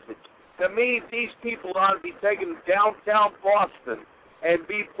message. To me, these people ought to be taken downtown Boston and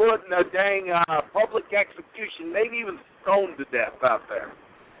be put in a dang public execution, maybe even stoned to death out there.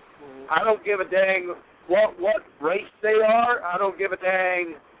 I don't give a dang what race they are. I don't give a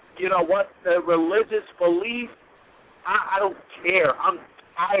dang, you know, what the religious belief. I don't care. I'm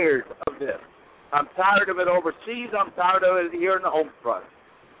tired of this. I'm tired of it overseas. I'm tired of it here in the home front.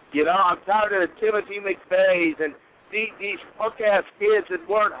 You know, I'm tired of the Timothy McVeighs and these punk-ass kids that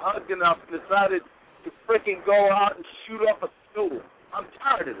weren't hugged enough and decided to freaking go out and shoot up a school. I'm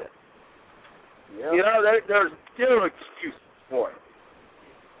tired of it. Yep. You know, there's zero excuses for it.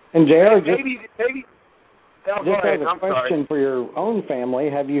 And JR, maybe just as a question for your own family,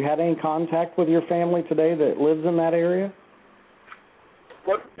 have you had any contact with your family today that lives in that area?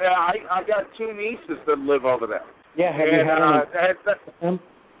 What? I got 2 nieces that live over there. Yeah, have you had any?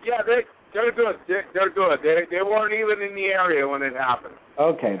 Yeah, they're good. They're good. They weren't even in the area when it happened.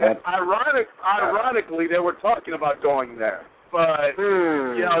 Okay, that's ironically, they were talking about going there, but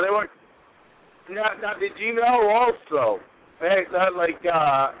you know, they were. Now, did you know also? After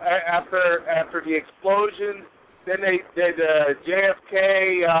the explosion, then they did the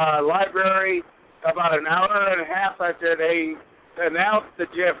JFK library about an hour and a half after they announced the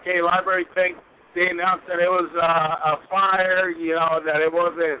JFK library thing. They announced that it was a fire, you know, that it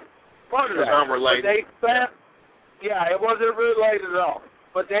wasn't part of that. Unrelated. It wasn't related at all.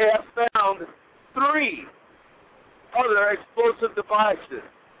 But they have found 3 other explosive devices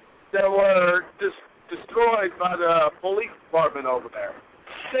that were destroyed by the police department over there.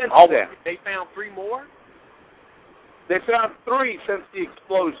 Since then. They found 3 more? They found 3 since the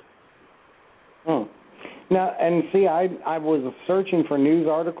explosion. Now, and see, I was searching for news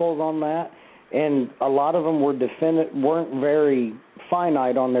articles on that, and a lot of them weren't very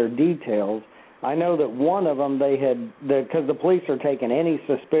finite on their details. I know that one of them because the police are taking any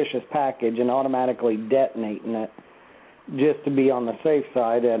suspicious package and automatically detonating it just to be on the safe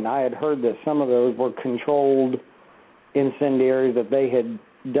side, and I had heard that some of those were controlled incendiaries that they had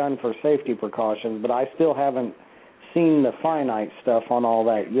done for safety precautions, but I still haven't seen the finite stuff on all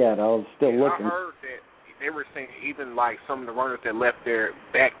that yet. I was still looking. I heard that they were saying even like some of the runners that left their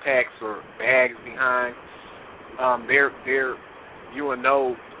backpacks or bags behind, they're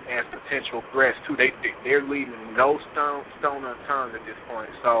UNO as potential threats too. They're leaving no stone unturned at this point.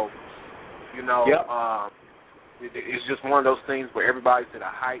 So, you know, it's just one of those things where everybody's at a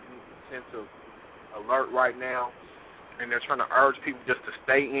heightened sense of alert right now, and they're trying to urge people just to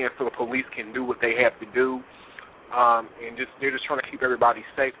stay in so the police can do what they have to do, and they're just trying to keep everybody's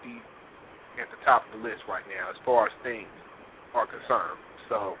safety at the top of the list right now as far as things are concerned.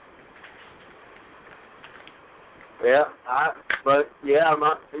 So.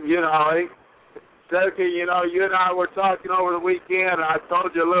 Seneca, you know, you and I were talking over the weekend, and I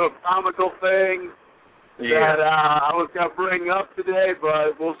told you a little comical thing that I was going to bring up today,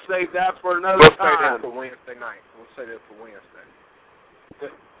 but we'll save that for another time. We'll save that for Wednesday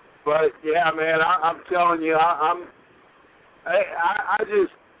night. But, yeah, man, I'm telling you, I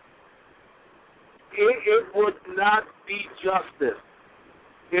just, it would not be justice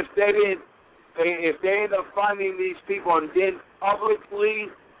if they end up finding these people and then publicly,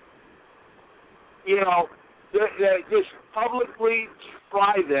 you know, just publicly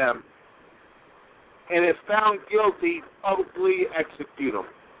try them, and if found guilty, publicly execute them.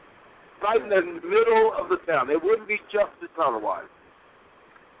 Right in the middle of the town. It wouldn't be justice otherwise.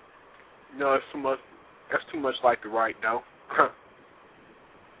 No, that's too much like the right, though.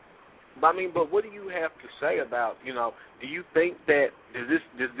 But what do you have to say about, do you think that, does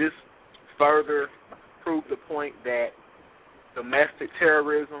this further prove the point that domestic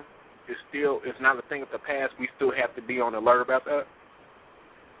terrorism is not a thing of the past? We still have to be on alert about that?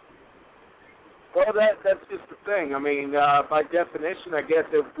 Well, that's just the thing. I mean, by definition, I guess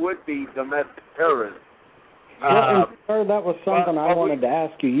it would be domestic terrorism. Well, sir, that was something I wanted to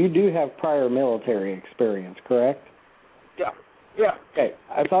ask you. You do have prior military experience, correct? Yeah. Okay,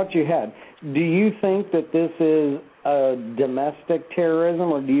 I thought you had. Do you think that this is a domestic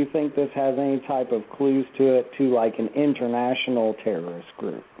terrorism, or do you think this has any type of clues to it to like an international terrorist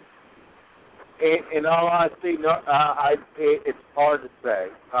group? In all honesty, no, it's hard to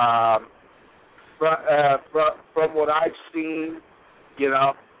say. From what I've seen, here's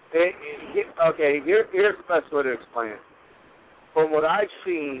the best way to explain it. From what I've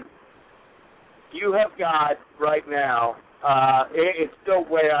seen, you have got right now, it's still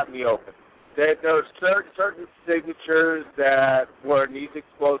way out in the open. There are certain signatures that were these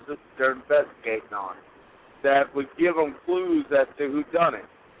explosives they're investigating on that would give them clues as to who done it.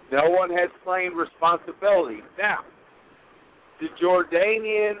 No one has claimed responsibility. Now, the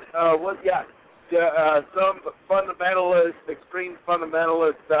Jordanian, some fundamentalist, extreme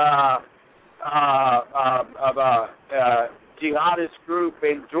fundamentalist jihadist group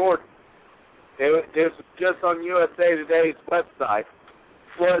in Jordan, this was just on USA Today's website,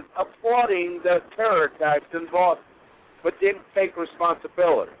 was applauding the terror attacks in Boston, but didn't take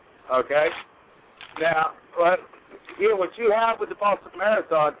responsibility, okay? Now, what you have with the Boston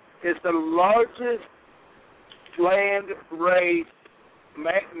Marathon is the largest land race,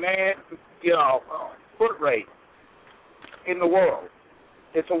 foot race in the world.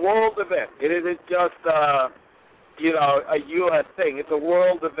 It's a world event. It isn't just, a U.S. thing. It's a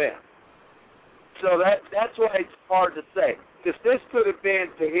world event. So that's why it's hard to say. If this could have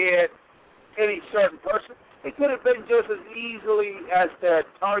been to hit any certain person, it could have been just as easily as to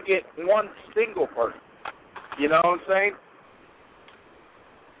target one single person. You know what I'm saying?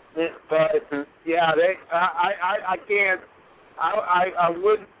 But yeah, I can't.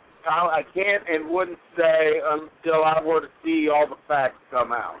 I can't and wouldn't say until I were to see all the facts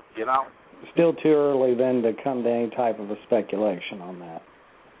come out. Still too early then to come to any type of a speculation on that.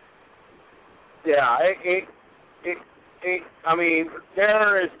 Yeah, I mean,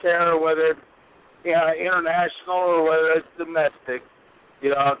 terror is terror, whether it's international or whether it's domestic.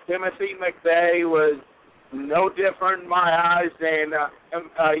 Timothy McVeigh was no different in my eyes than,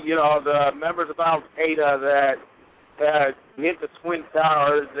 the members of Al Qaeda that hit the Twin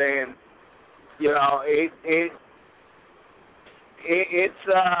Towers, and it's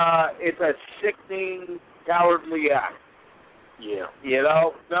a sickening, cowardly act. Yeah.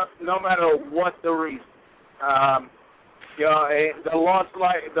 No matter what the reason. The lost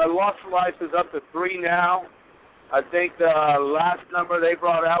life is up to 3 now. I think the last number they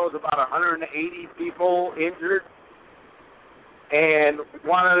brought out was about 180 people injured, and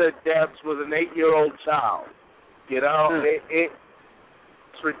one of the deaths was an 8-year-old child. It's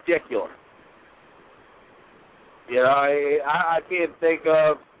ridiculous. I can't think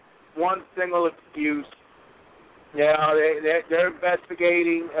of one single excuse. They're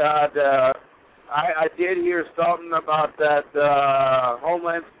investigating. I did hear something about that.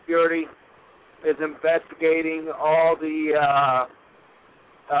 Homeland Security is investigating all the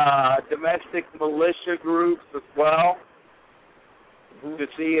domestic militia groups as well to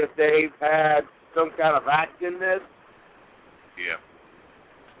see if they've had some kind of act in this. Yeah.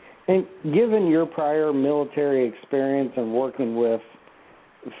 And given your prior military experience and working with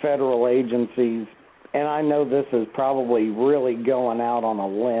federal agencies, and I know this is probably really going out on a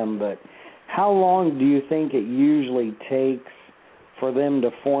limb, but how long do you think it usually takes for them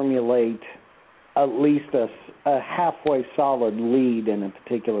to formulate at least a halfway solid lead in a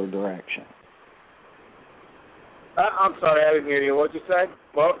particular direction? I'm sorry, I didn't hear you. What did you say?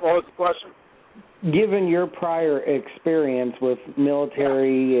 What was the question? Given your prior experience with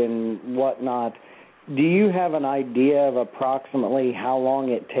military and whatnot, do you have an idea of approximately how long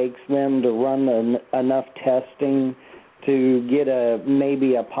it takes them to run enough testing to get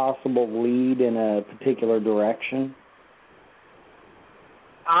maybe a possible lead in a particular direction?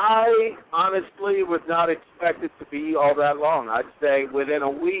 I honestly would not expect it to be all that long. I'd say within a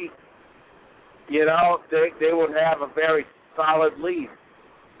week, they would have a very solid lead.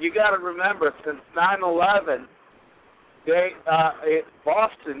 You got to remember, since 9/11,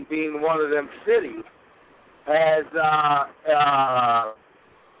 Boston being one of them cities, has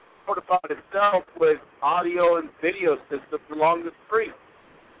fortified itself with audio and video systems along the street.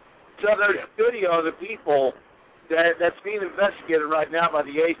 So there's video of the people that's being investigated right now by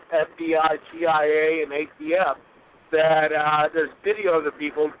the FBI, CIA, and ATF. That there's video of the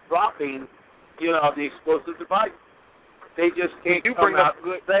people dropping, the explosive device. They just can't come out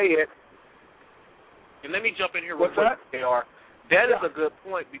and say it. And let me jump in here real quick, JR. That is a good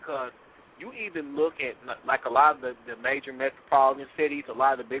point, because you even look at, like, a lot of the major metropolitan cities, a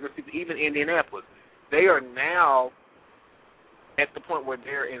lot of the bigger cities, even Indianapolis, they are now at the point where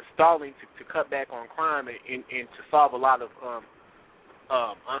they're installing to cut back on crime and to solve a lot of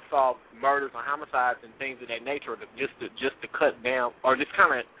unsolved murders or homicides and things of that nature, just to cut down, or just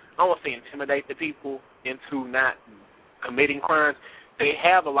kind of, I don't want to say intimidate the people into not committing crimes. They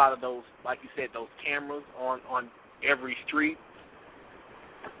have a lot of those, like you said, those cameras on every street,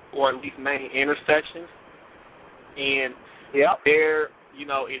 or at least main intersections, and they're,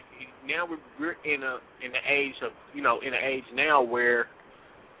 now we're in an age of, in an age now where,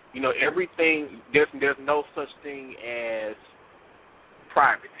 everything, there's no such thing as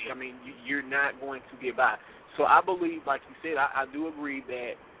privacy. I mean, you're not going to get by. So I believe, like you said, I do agree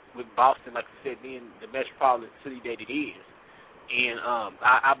that with Boston, like you said, being the metropolitan city that it is, and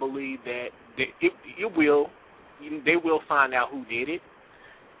I believe that they will find out who did it.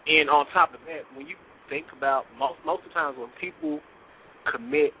 And on top of that, when you think about most of the times when people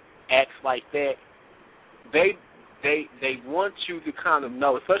commit acts like that, they want you to kind of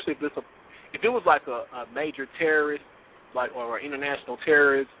know, especially if it was like a major terrorist, like, or an international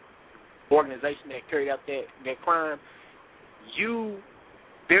terrorist organization that carried out that crime,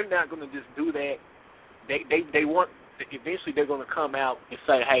 they're not going to just do that. They want, eventually they're going to come out and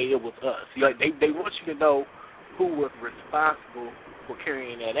say, hey, it was us. Like, they want you to know who was responsible for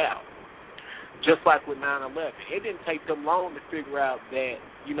carrying that out. Just like with 9/11, it didn't take them long to figure out that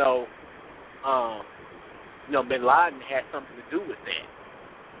Bin Laden had something to do with that.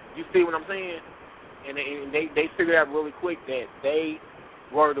 You see what I'm saying? And they figured out really quick that they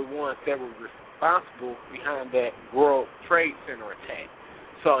were the ones that were responsible behind that World Trade Center attack.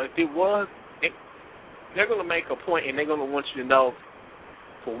 So if it was, they're going to make a point, and they're going to want you to know,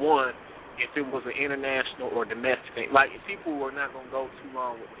 for one, if it was an international or domestic thing. Like, if people were not going to go too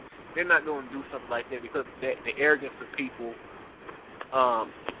long with it, they're not going to do something like that, because the arrogance of people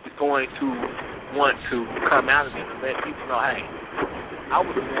is going to want to come out of it and let people know, hey, I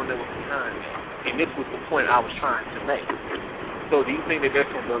was the one that was behind that, and this was the point I was trying to make. So do you think that there's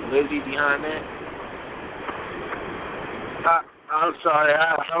some validity behind that? I'm sorry,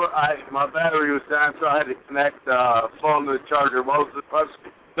 my battery was down, so I had to connect the phone to the charger. What was the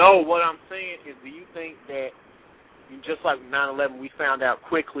question? No, what I'm saying is, do you think that, just like 9/11, we found out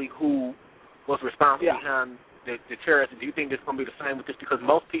quickly who was responsible behind the terrorists? Do you think it's going to be the same with this? Because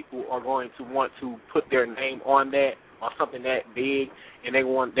most people are going to want to put their name on that, or something that big, and they're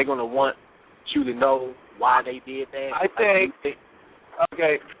going to want you to know why they did that. I think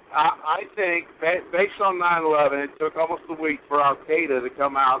based on 9/11, it took almost a week for Al Qaeda to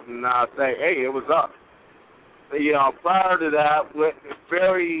come out and say, hey, it was us. Prior to that,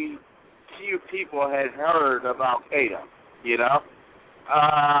 very few people had heard of Al Qaeda.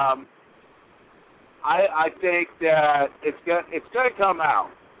 I think that it's going to come out.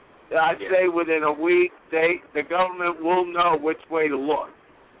 I'd say within a week, the government will know which way to look,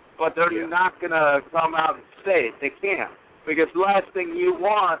 but they're not going to come out and say it. They can't, because the last thing you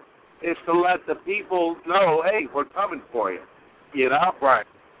want is to let the people know, hey, we're coming for you. Right.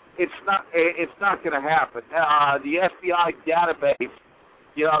 It's not going to happen. The FBI database,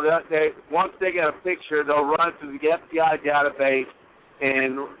 they once they get a picture, they'll run it through the FBI database,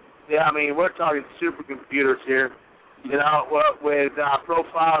 and we're talking supercomputers here, with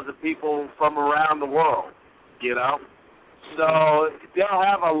profiles of people from around the world, So they'll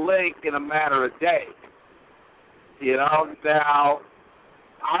have a link in a matter of days. Now,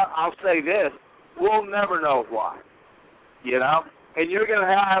 I'll say this, we'll never know why, And you're going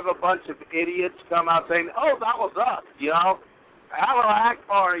to have a bunch of idiots come out saying, oh, that was us, Allah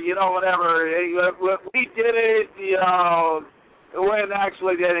Akbar, whatever. We did it, when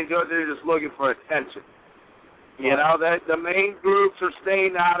actually they didn't go, they're just looking for attention. That the main groups are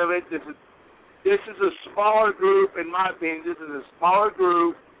staying out of it. This is a smaller group, in my opinion. This is a smaller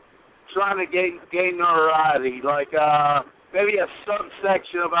group trying to gain notoriety, like maybe a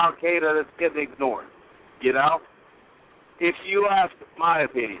subsection of Al Qaeda that's getting ignored. If you ask my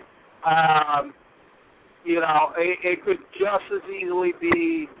opinion, it could just as easily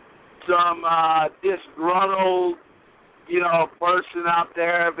be some disgruntled, person out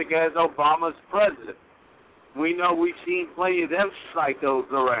there because Obama's president. We know we've seen plenty of them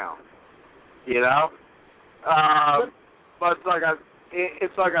psychos around, But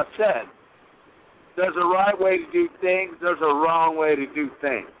it's like I said, there's a right way to do things, there's a wrong way to do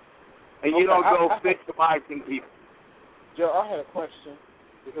things. And you don't go victimizing people. Joe, I had a question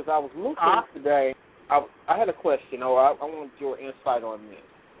because I was looking today. I had a question, or I wanted your insight on this.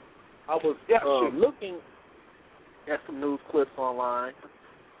 I was looking at some news clips online,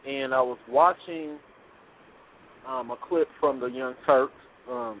 and I was watching a clip from the Young Turks,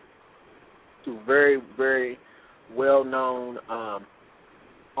 two very, very well-known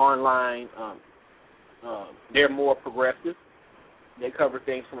online. They're more progressive. They cover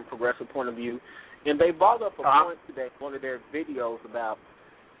things from a progressive point of view. And they brought up a point today, one of their videos, about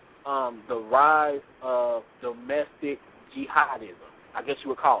the rise of domestic jihadism, I guess you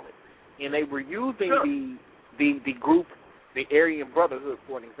would call it. And they were using the group, the Aryan Brotherhood,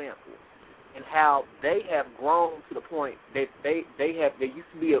 for an example, and how they have grown to the point that there used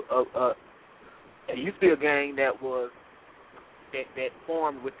to be a gang that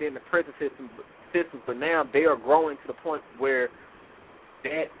formed within the prison system, but now they are growing to the point where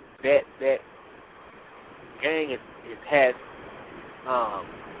that gang has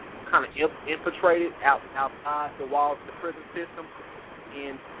kind of infiltrated outside the walls of the prison system,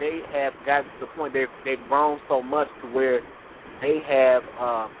 and they have gotten to the point they've grown so much to where they have,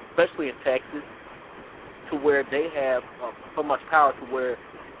 especially in Texas, to where they have so much power to where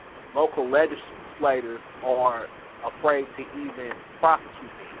local legislators are afraid to even prosecute them,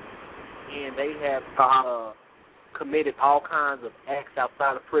 and they have committed all kinds of acts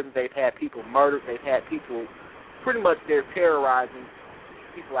outside of prison. They've had people murdered. They've had people, pretty much they're terrorizing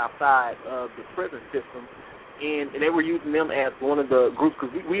people outside of the prison system, and they were using them as one of the groups,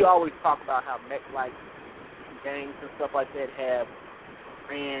 because we always talk about how like gangs and stuff like that have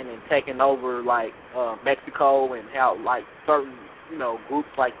ran and taken over like Mexico, and how like certain groups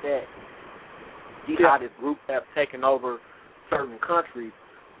like that, jihadist groups have taken over certain countries,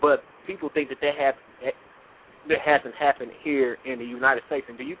 but people think that hasn't happened here in the United States.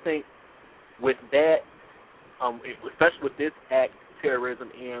 And do you think with that, especially with this act, terrorism,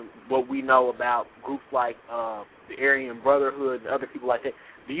 and what we know about groups like the Aryan Brotherhood and other people like that,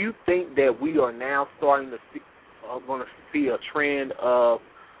 do you think that we are now starting to see a trend of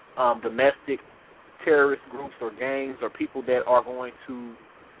domestic terrorist groups or gangs or people that are going to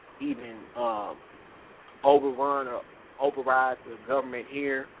even overrun or override the government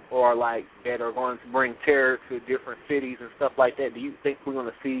here, or like that are going to bring terror to different cities and stuff like that? Do you think we're going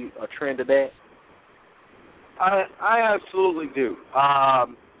to see a trend of that? I absolutely do.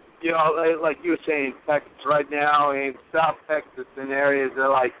 Like you were saying, Texas right now, in South Texas, in areas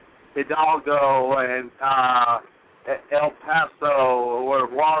like Hidalgo and El Paso, where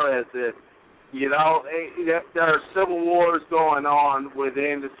Juarez is, there are civil wars going on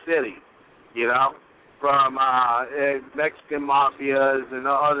within the city, from Mexican mafias and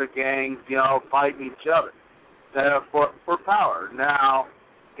other gangs, fighting each other for power. Now,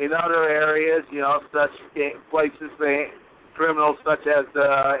 in other areas, such places, criminals such as the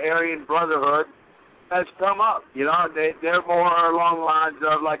Aryan Brotherhood has come up. They're more along the lines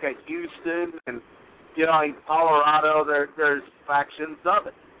of like a Houston, and in Colorado, there's factions of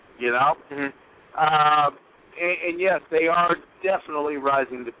it. And yes, they are definitely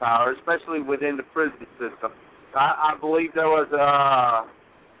rising to power, especially within the prison system. I believe there was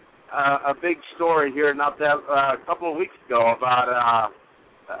a big story here a couple of weeks ago about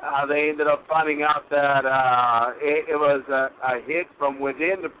how they ended up finding out that it was a hit from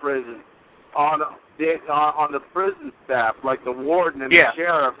within the prison on the prison staff, like the warden and the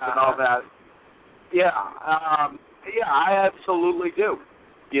sheriff and all that. I absolutely do.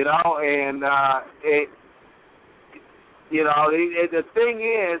 And the thing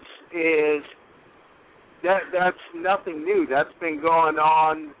is that's nothing new. That's been going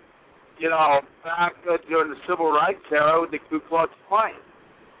on, back during the Civil Rights era with the Ku Klux Klan.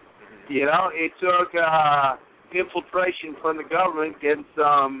 It took infiltration from the government, getting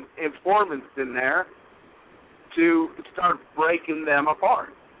some informants in there to start breaking them apart,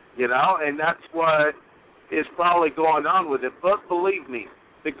 and that's what is probably going on with it. But believe me,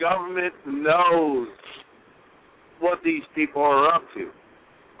 the government knows what these people are up to.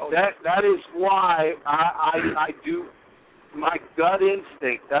 That is why I do, my gut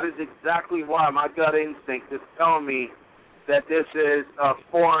instinct, that is exactly why my gut instinct is telling me that this is a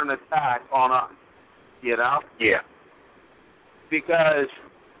foreign attack on us, Yeah. Because,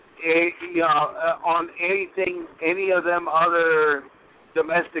 on any of them other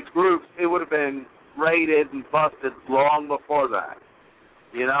domestic groups, it would have been raided and busted long before that.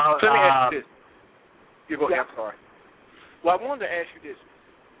 Let me ask you this. I'm sorry. Well, I wanted to ask you this.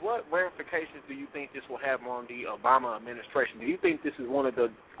 what ramifications do you think this will have on the Obama administration? Do you think this is one of the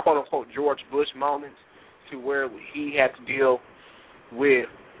quote-unquote George Bush moments to where he had to deal with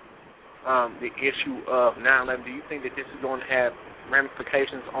the issue of 9/11? Do you think that this is going to have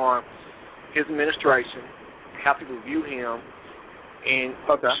ramifications on his administration, how people view him, and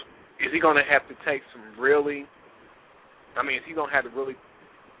is he going to have to take some is he going to have to really,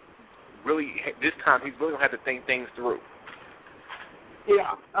 this time he's really going to have to think things through?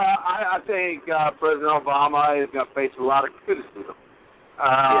 Yeah, I think President Obama is going to face a lot of criticism.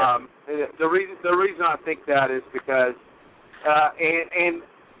 The reason I think that is because, and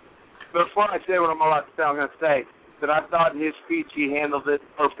before I say what I'm about to say, I'm going to say that I thought in his speech he handled it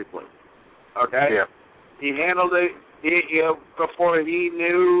perfectly. Okay? Yeah. He handled it before he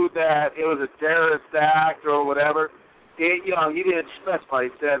knew that it was a terrorist act or whatever. He didn't specify. He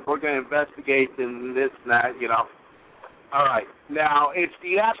said, we're going to investigate and this and that, All right. Now, it's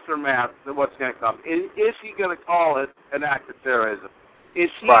the aftermath of what's going to come. Is he going to call it an act of terrorism?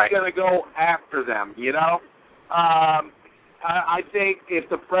 Is he going to go after them, I think if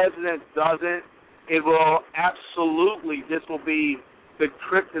the president doesn't, it will this will be the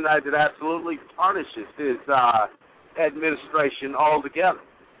kryptonite that absolutely tarnishes his administration altogether,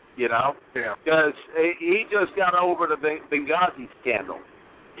 Yeah. Because he just got over the Benghazi scandal,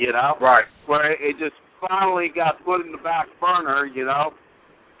 Right. Where it just finally got put in the back burner,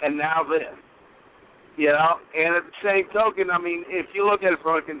 and now this. And at the same token, if you look at it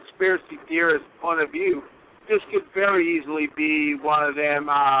from a conspiracy theorist point of view, this could very easily be one of them,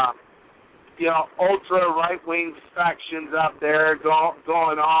 ultra right-wing factions out there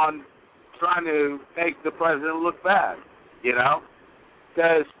going on trying to make the president look bad,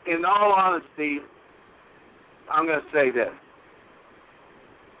 Because in all honesty, I'm going to say this.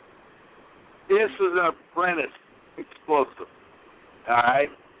 This was an apprentice explosive, all right?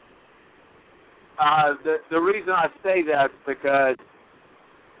 The reason I say that is because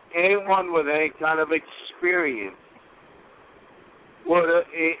anyone with any kind of experience for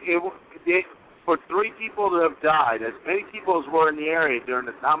 3 people to have died, as many people as were in the area during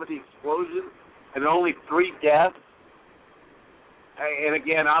the time of the explosion, and only 3 deaths. And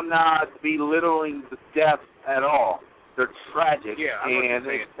again, I'm not belittling the deaths at all. They're tragic and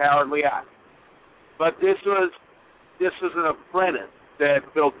it's cowardly act. But this was an apprentice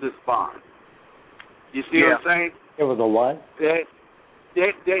that built this bomb. You see what I'm saying? It was a what? This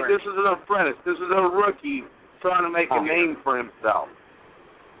is an apprentice. This is a rookie trying to make a name for himself.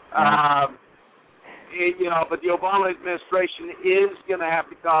 But the Obama administration is going to have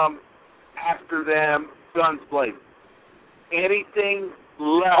to come after them guns blazing. Anything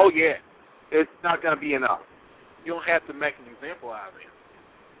less, it's not going to be enough. You don't have to make an example out of him.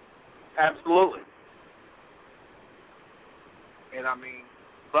 Absolutely. And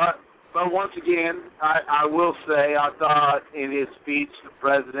But once again, I will say I thought in his speech the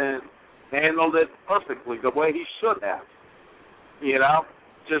president handled it perfectly, the way he should have.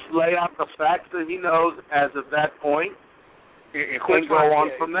 Just lay out the facts that he knows as of that point, and go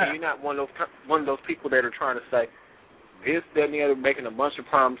on from there. You're not one of those people that are trying to say this, that, and the other, making a bunch of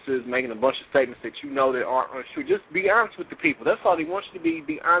promises, making a bunch of statements that that aren't untrue. Just be honest with the people. That's all he wants you to be.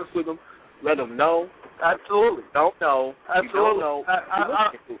 Be honest with them. Let them know. Absolutely. Don't know. Absolutely. You don't know.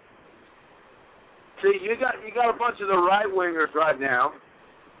 See, you got a bunch of the right wingers right now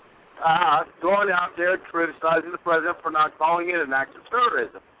going out there criticizing the president for not calling it an act of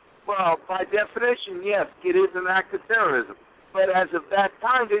terrorism. Well, by definition, yes, it is an act of terrorism. But as of that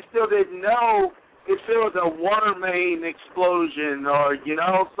time, they still didn't know if there was a water main explosion or,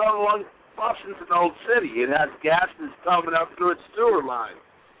 someone Boston's an old city. It has gases coming up through its sewer line.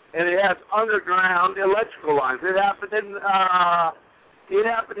 And it has underground electrical lines. It happened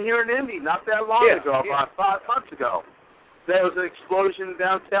here in Indy not that long ago, about 5 months ago. There was an explosion in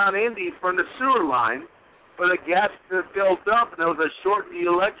downtown Indy from the sewer line where the gas had built up and there was a short in the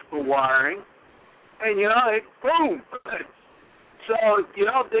electrical wiring. And, boom. So,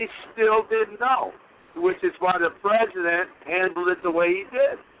 they still didn't know, which is why the president handled it the way he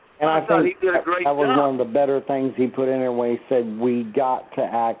did. And I thought think he did a great that was job. one of the better things he put in there when he said we got to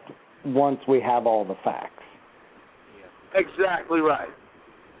act once we have all the facts. Exactly right.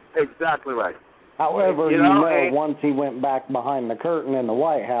 Exactly right. However, once he went back behind the curtain in the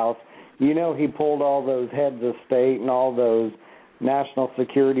White House, he pulled all those heads of state and all those national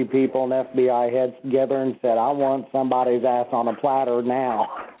security people and FBI heads together and said, I want somebody's ass on a platter now.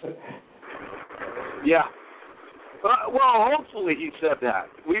 Yeah. Well, hopefully he said that.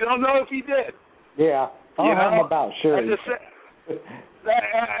 We don't know if he did. Yeah. I'm about sure. Let's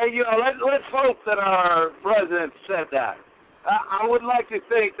hope that our president said that. I would like to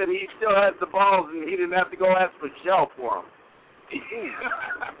think that he still has the balls and he didn't have to go ask Michelle for them.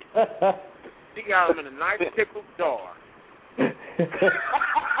 He got them in a nice pickled jar.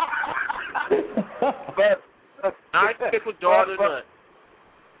 Nice pickled jar to nut.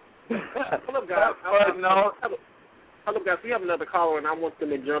 Hello, guys. Hello, guys. We have another caller, and I want them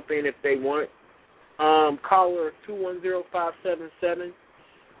to jump in if they want. Caller 210577.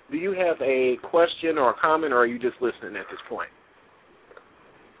 Do you have a question or a comment, or are you just listening at this point?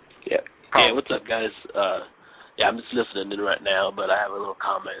 Yeah. Hey, what's up, guys? I'm just listening in right now, but I have a little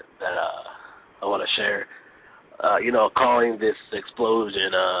comment that I want to share. Calling this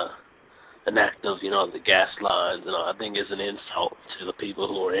explosion an act of, the gas lines, I think it's an insult to the people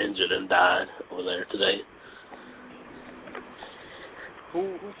who were injured and died over there today.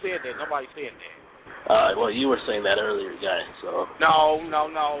 Who said that? Nobody said that. Well, you were saying that earlier, guys, so... No.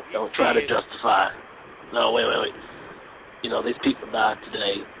 Don't try to justify. No, wait. These people died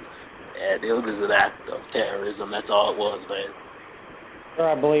today, and it was an act of terrorism. That's all it was, man.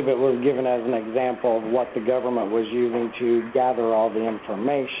 I believe it was given as an example of what the government was using to gather all the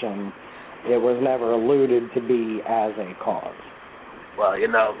information. It was never alluded to be as a cause. Well,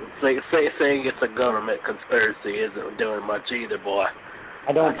 saying it's a government conspiracy isn't doing much either, boy.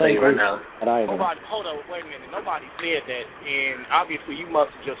 I don't think right now. Nobody, hold on, wait a minute. Nobody said that, and obviously you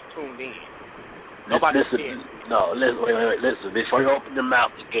must have just tuned in. Nobody said that. No, wait. Listen, before you open your mouth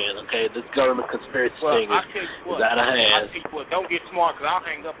again, okay? This government conspiracy thing is out of hand. I tell you what, don't get smart, because I'll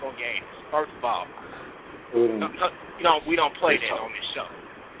hang up on your ass, first of all. We don't play that on this show.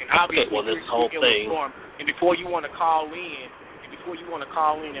 And obviously, this whole thing. And before you want to call in,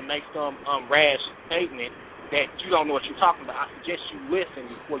 and make some rash statement that you don't know what you're talking about, I suggest you listen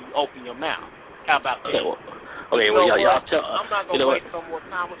before you open your mouth. How about that? Y'all tell. I'm not gonna waste some more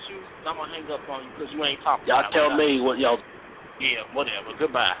time with you. I'm gonna hang up on you because you ain't talking. Y'all tell me what y'all. Yeah, whatever.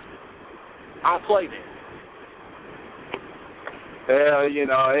 Goodbye. I don't play that.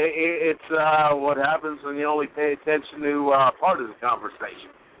 It's what happens when you only pay attention to part of the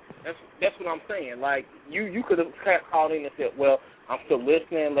conversation. That's what I'm saying. Like, you could have called in and said, well, I'm still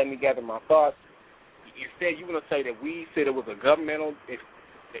listening, let me gather my thoughts. Instead, you're going to say that we said it was a governmental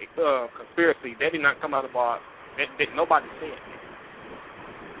conspiracy. That did not come out of our... That nobody said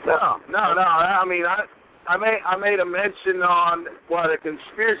that. No. I mean, I made a mention on what a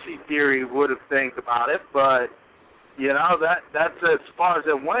conspiracy theory would have think about it, but, that's as far as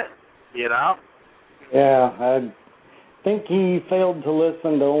it went, Yeah, I think he failed to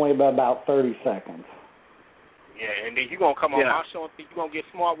listen to only about 30 seconds. Yeah, and then you're going to come on my show and think you're going to get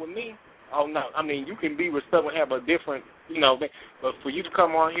smart with me? Oh, no. I mean, you can be respectful and have a different, but for you to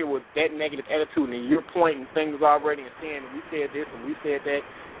come on here with that negative attitude and you're pointing fingers already and saying we said this and we said that,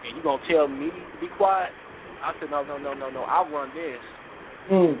 and you're going to tell me to be quiet? I said, no, I'll run this.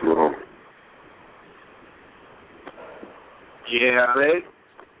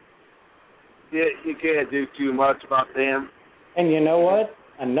 You can't do too much about them. And you know what?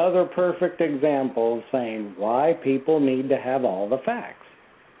 Another perfect example of saying why people need to have all the facts.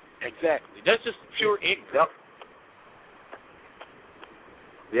 Exactly. That's just pure ignorance.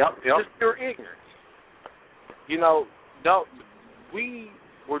 Yep. Just pure ignorance. We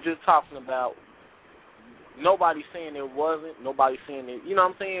were just talking about nobody saying it wasn't, nobody saying it. You know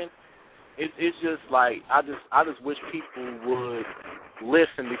what I'm saying? It's just like I just wish people would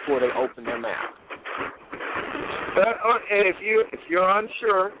listen before they open their mouth. And if you're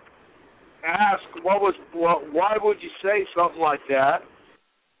unsure, ask why would you say something like that?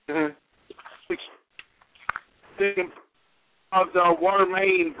 Mm-hmm. Of the water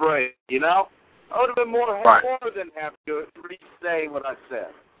main break, I would have been more than happy to re-say what I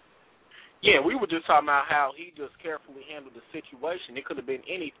said. Yeah, we were just talking about how he just carefully handled the situation. It could have been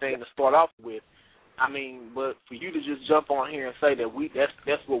anything to start off with. I mean, but for you to just jump on here and say that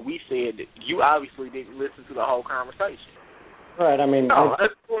that's what we said, that you obviously didn't listen to the whole conversation. Right. I mean,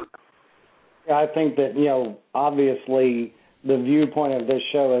 I think that, obviously the viewpoint of this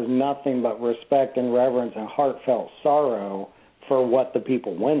show is nothing but respect and reverence and heartfelt sorrow for what the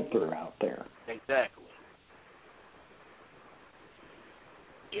people went through out there. Exactly.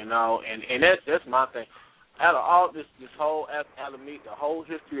 And that's my thing. Out of all this whole out of me, the whole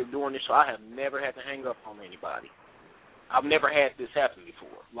history of doing this show, I have never had to hang up on anybody. I've never had this happen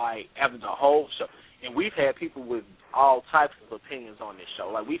before. Like, after the whole show, and we've had people with all types of opinions on this show.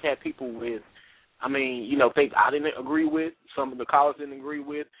 Like, we've had people with, things I didn't agree with, some of the callers didn't agree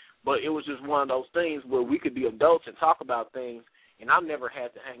with, but it was just one of those things where we could be adults and talk about things, and I've never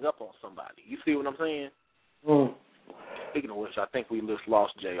had to hang up on somebody. You see what I'm saying? Mm. Speaking of which, I think we just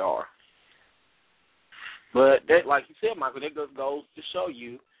lost JR. But that, like you said, Michael, that just goes to show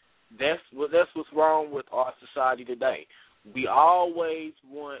you that's what's wrong with our society today. We always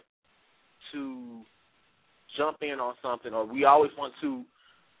want to jump in on something, or we always want to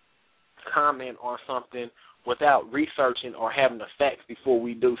comment on something without researching or having the facts before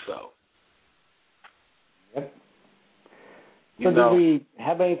we do so. Yep. So did we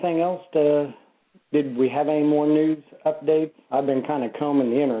have anything else did we have any more news updates? I've been kind of combing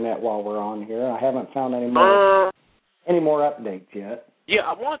the internet while we're on here. I haven't found any more updates yet. Yeah,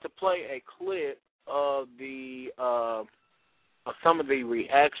 I wanted to play a clip of of some of the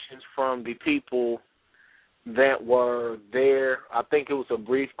reactions from the people that were there. I think it was a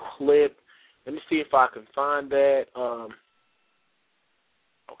brief clip. Let me see if I can find that.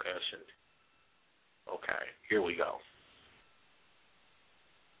 Okay, here we go.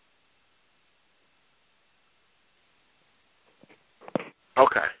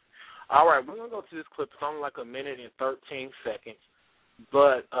 Okay. All right, we're going to go to this clip. It's only like 1 minute and 13 seconds,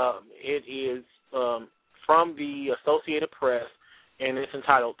 but it is from the Associated Press, and it's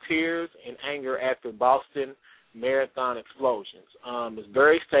entitled Tears and Anger After Boston Marathon Explosions. It's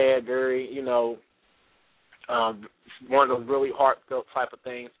very sad, very, one of those really heartfelt type of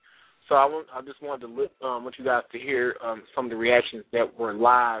things. So I just wanted to want you guys to hear some of the reactions that were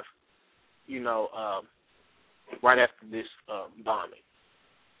live, right after this bombing.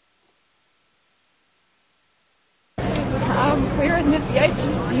 We were in the VIP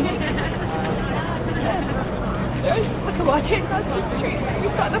seat. There was like watching across the street.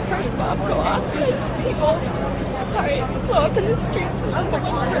 We saw the first bomb go off. People blow up in the streets.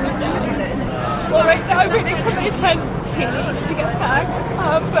 Well, right now I'm waiting for my son Katie to get back.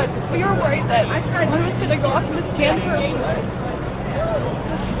 But we were worried that one was going to go off in the stand for a minute.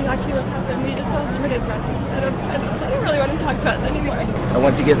 Exactly what happened. We just all started running. I don't really want to talk about it anymore. I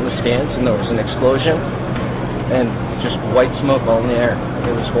went to get in the stands and there was an explosion and just white smoke all in the air.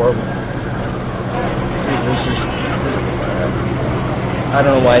 It was horrible. It was just, I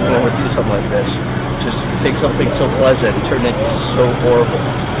don't know why anyone would do something like this. Just take something so pleasant and turn it so horrible.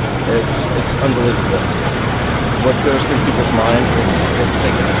 It's unbelievable. What goes through people's minds, it's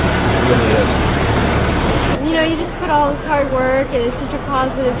sickening. It really is. You just put all this hard work, and it's such a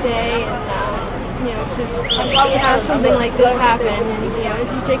positive day, and to have something like this happen, and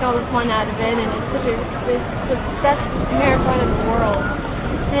you take all the fun out of it, and it's the best marathon in the world.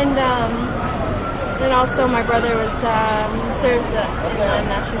 And also my brother was served in the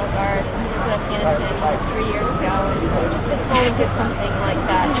National Guard. He was in Afghanistan 3 years ago, and it's fun to get something like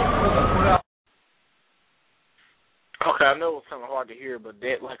that. Okay, I know it was kind of hard to hear, but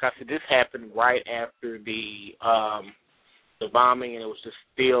that, like I said, this happened right after the bombing, and it was just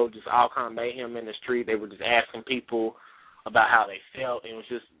still all kind of mayhem in the street. They were just asking people about how they felt, and it was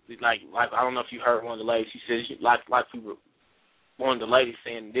just like I don't know if you heard one of the ladies. She said one of the ladies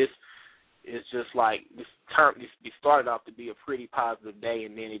saying this is just like this started off to be a pretty positive day,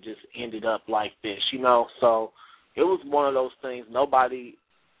 and then it just ended up like this, So it was one of those things. Nobody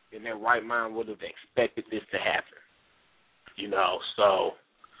in their right mind would have expected this to happen. So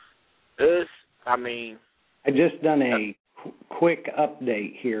this, I just done a quick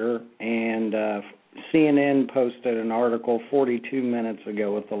update here, and CNN posted an article 42 minutes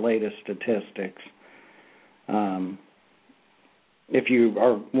ago with the latest statistics.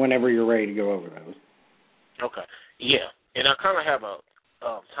 Whenever you're ready to go over those. Okay, yeah, and I kind of have a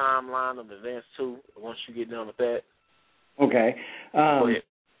timeline of events too. Once you get done with that. Okay. Go ahead.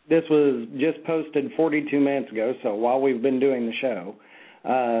 This was just posted 42 minutes ago, so while we've been doing the show.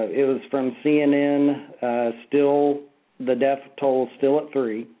 It was from CNN, still the death toll still at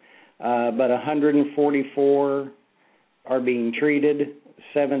 3, but 144 are being treated,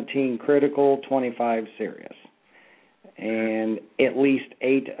 17 critical, 25 serious. And at least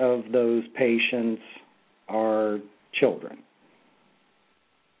 8 of those patients are children.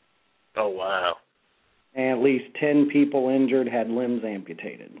 Oh, wow. And at least 10 people injured had limbs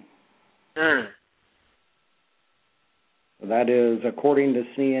amputated. Mm. That is according to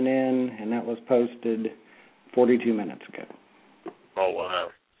CNN, and that was posted 42 minutes ago. Oh,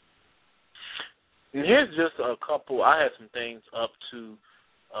 wow. And here's just a couple. I had some things up to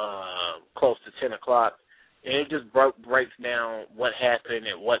close to 10 o'clock, and it just breaks down what happened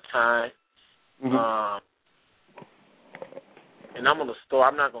at what time. Mm-hmm. And I'm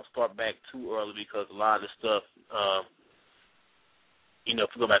not going to start back too early because a lot of the stuff, if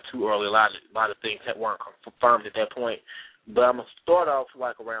we go back too early, a lot of things that weren't confirmed at that point. But I'm going to start off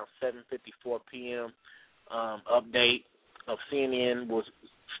like around 7:54 p.m. Update of CNN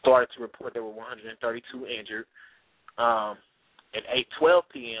started to report there were 132 injured. At 8:12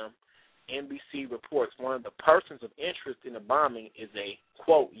 p.m., NBC reports one of the persons of interest in the bombing is a,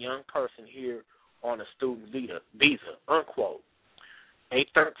 quote, young person here on a student visa, unquote.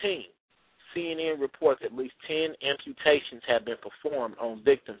 8:13, CNN reports at least 10 amputations have been performed on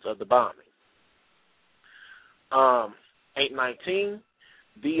victims of the bombing. 8:19,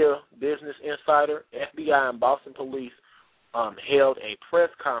 via Business Insider, FBI and Boston police held a press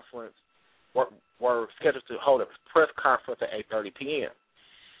conference, were scheduled to hold a press conference at 8:30 p.m.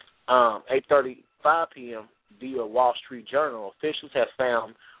 8:35 p.m., via Wall Street Journal, officials have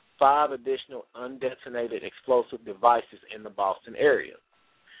found 5 additional undetonated explosive devices in the Boston area.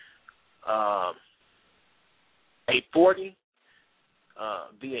 8:40,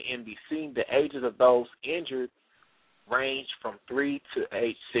 via NBC, the ages of those injured range from 3 to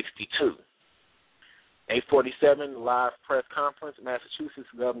age 62. 8:47, live press conference, Massachusetts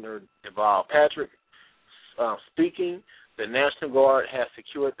Governor Deval Patrick speaking. The National Guard has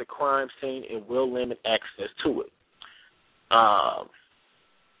secured the crime scene and will limit access to it.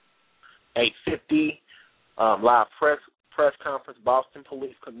 8:50, live press conference, Boston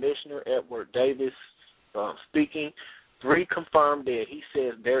Police Commissioner Edward Davis speaking. 3 confirmed dead. He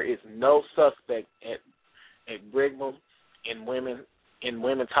says there is no suspect at Brigham in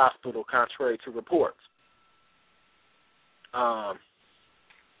Women's Hospital, contrary to reports. The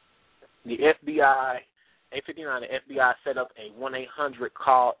FBI, 8:59, the FBI set up a 1-800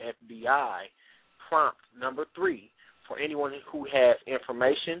 call FBI prompt number 3 for anyone who has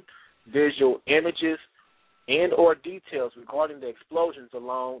information, visual images, and or details regarding the explosions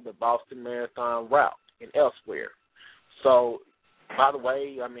along the Boston Marathon route and elsewhere. So, by the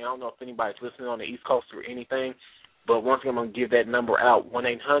way, I don't know if anybody's listening on the East Coast or anything, but once again, I'm going to give that number out,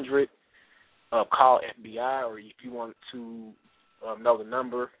 1-800 call FBI, or if you want to know the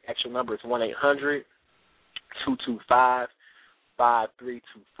number, actual number is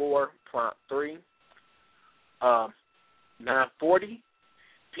 1-800-225-5324, prompt 3. 9:40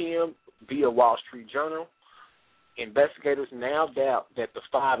 p.m. via Wall Street Journal, investigators now doubt that the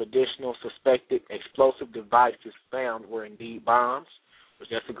 5 additional suspected explosive devices found were indeed bombs, which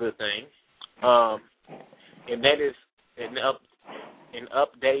that's a good thing. And that is an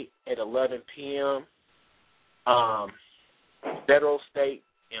update at 11 p.m. Federal, state,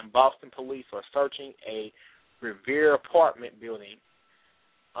 and Boston police are searching a Revere apartment building.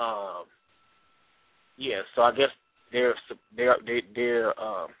 So I guess they're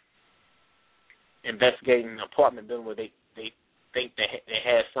investigating an apartment building where they think that it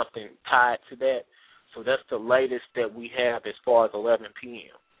has something tied to that. So that's the latest that we have as far as 11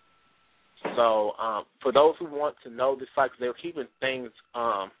 p.m. So for those who want to know this site, they're keeping things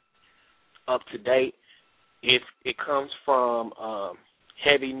up to date. It comes from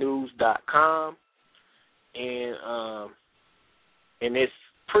heavynews.com, and it's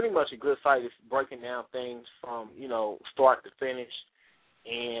pretty much a good site. It's breaking down things from start to finish,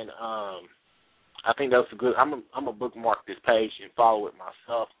 and I think that's a good. I'm a bookmark this page and follow it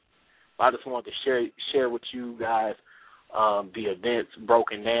myself. But I just wanted to share with you guys the events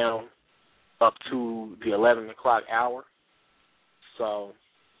broken down up to the 11 o'clock hour. So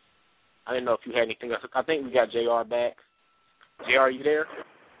I didn't know if you had anything else. I think we got JR back. JR, are you there?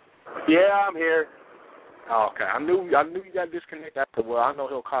 Yeah, I'm here. Oh, okay. I knew you got disconnected after. Well, I know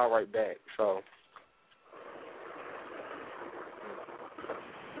he'll call right back. So.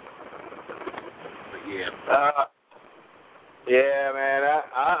 Yeah, man.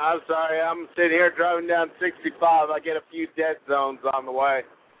 I'm sorry. I'm sitting here driving down 65. I get a few dead zones on the way.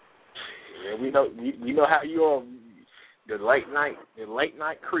 Yeah, we know how you are. The late night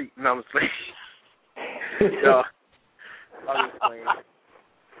creep. No, I'm saying. No, I'm just playing.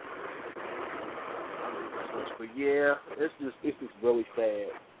 But yeah, it's just really sad.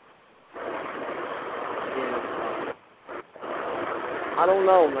 And, I don't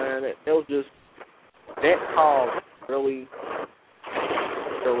know, man. It was just that call really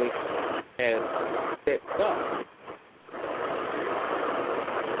has set up.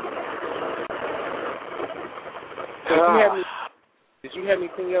 Did you have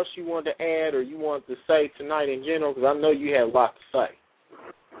anything else you wanted to add or you wanted to say tonight in general? Because I know you had a lot to say.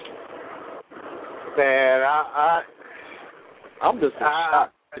 Man, I'm just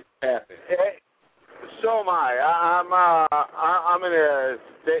shocked this happened. So am I. I'm in a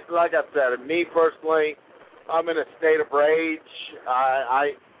state, like I said, me personally, I'm in a state of rage.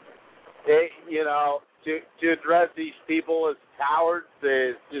 To address these people as cowards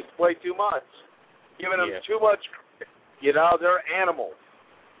is just way too much. Giving them too much. They're animals.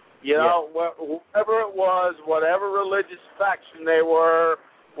 Whatever it was, whatever religious faction they were,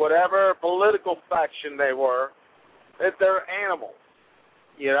 whatever political faction they were, that they're animals.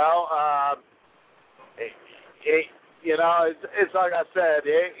 You know, it's like I said,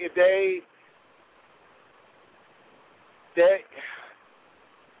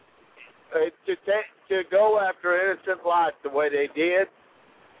 to go after innocent life the way they did,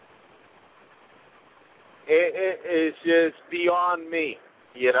 it is just beyond me.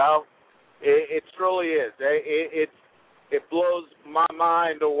 You know, it truly is. It blows my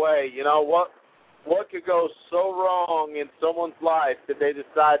mind away. You know what could go so wrong in someone's life that they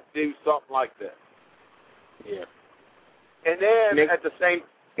decide to do something like this? Yeah. And then at the same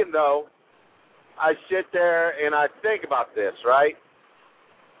time, though, I sit there and I think about this, right?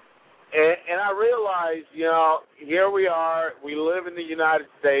 And I realize, you know, here we are. We live in the United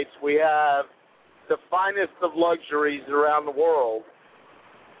States. We have the finest of luxuries around the world.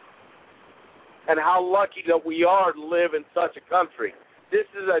 And how lucky that we are to live in such a country. This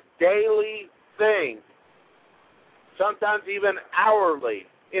is a daily thing, sometimes even hourly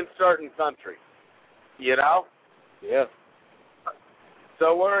in certain countries, you know? Yeah.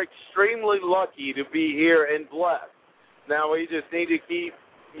 So we're extremely lucky to be here and blessed. Now we just need to keep,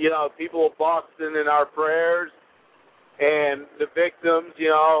 you know, people of Boston in our prayers and the victims, you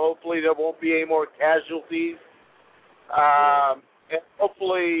know, hopefully there won't be any more casualties. And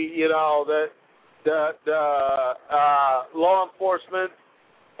hopefully, you know, the law enforcement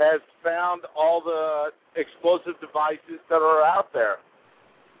has found all the explosive devices that are out there.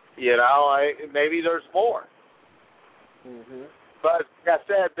 You know, maybe there's more. Mm-hmm. But like I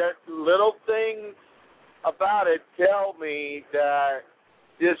said, that little things about it tell me that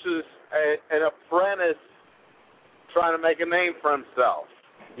this is an apprentice trying to make a name for himself.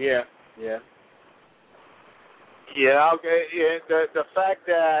 Yeah, yeah. Yeah, okay. The fact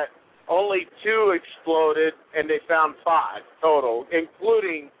that only 2 exploded, and they found 5 total,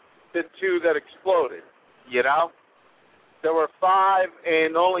 including the 2 that exploded, you know? There were 5,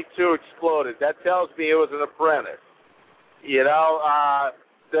 and only 2 exploded. That tells me it was an apprentice. You know,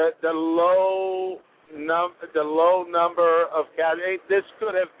 the low number of casualties, this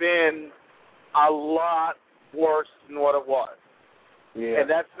could have been a lot worse than what it was. Yeah. And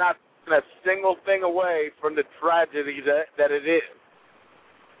that's not a single thing away from the tragedy that it is.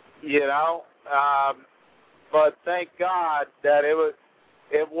 You know, but thank God that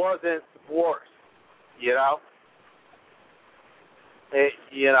it wasn't worse. You know,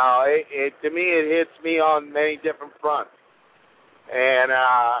 to me it hits me on many different fronts, and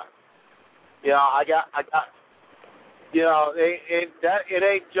you know, I got, you know, it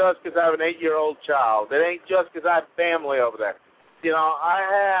ain't just because I have an 8-year-old child. It ain't just because I have family over there. You know,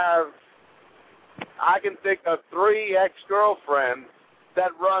 I can think of 3 ex-girlfriends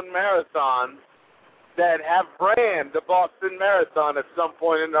that run marathons that have ran the Boston Marathon at some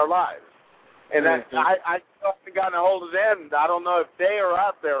point in their lives. And I haven't gotten a hold of them. I don't know if they are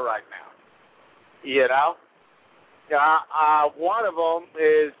out there right now. You know? One of them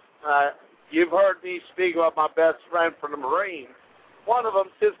is, you've heard me speak about my best friend from the Marines. One of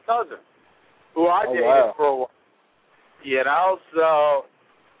them's his cousin, who I dated for a while. You know? So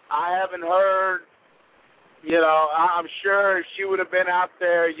I haven't heard. You know, I'm sure if she would have been out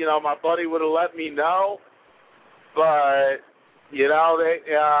there, you know, my buddy would have let me know. But, you know,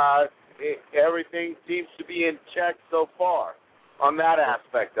 everything seems to be in check so far on that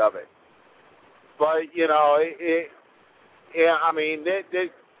aspect of it. But, you know, I mean,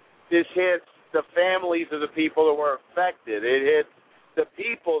 this hits the families of the people that were affected. It hits the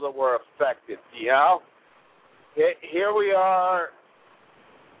people that were affected, you know. Here we are,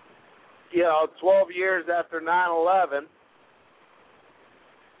 you know, 12 years after 9/11,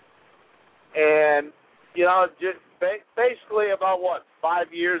 and, you know, just basically about,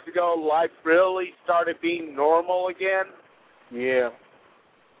 5 years ago, life really started being normal again? Yeah.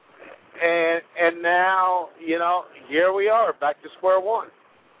 And now, you know, here we are, back to square one.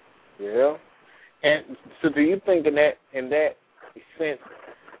 Yeah. And so do you think in that sense,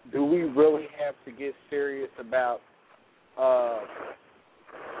 do we really have to get serious about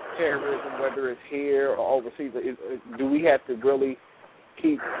terrorism, whether it's here or overseas? Do we have to really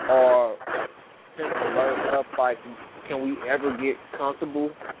keep our sense of alert up? Like, can we ever get comfortable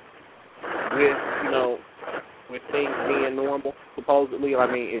with, you know, with things being normal, supposedly? I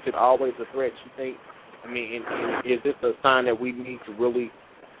mean, is it always a threat, you think? I mean, and is this a sign that we need to really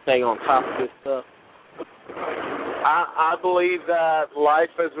stay on top of this stuff? I believe that life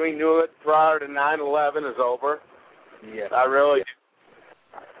as we knew it prior to 9/11 is over. Yeah. I really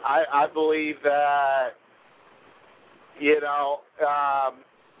I believe that, you know, I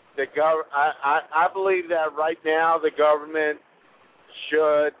believe that right now the government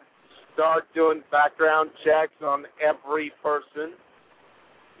should start doing background checks on every person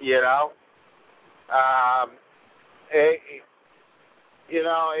You know,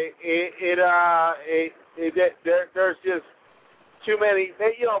 there's just too many.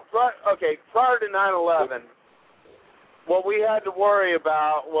 Prior to 9/11, what we had to worry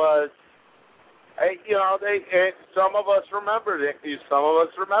about was, some of us remember it. Some of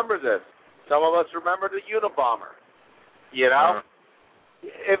us remember this. Some of us remember the Unabomber. You know,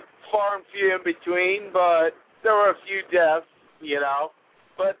 it's far and few in between, but there were a few deaths. You know,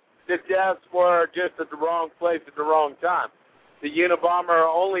 but the deaths were just at the wrong place at the wrong time. The Unabomber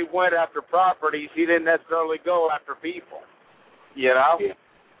only went after properties. He didn't necessarily go after people. You know? Yeah.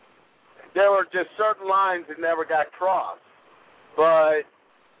 There were just certain lines that never got crossed. But,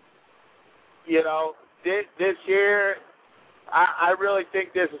 you know, this year, I really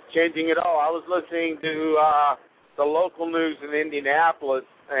think this is changing it all. I was listening to the local news in Indianapolis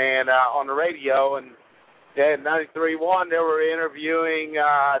and on the radio, and at 93.1, they were interviewing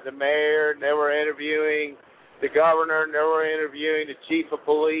the mayor, and they were interviewing the governor, and they were interviewing the chief of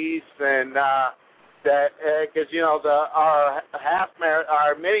police, and because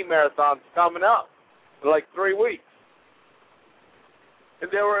our mini marathon's coming up in like 3 weeks,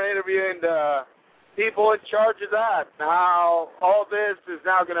 and they were interviewing the people in charge of that, and how all this is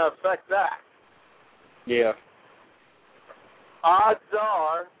now going to affect that. Yeah. Odds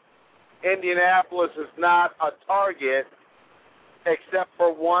are, Indianapolis is not a target except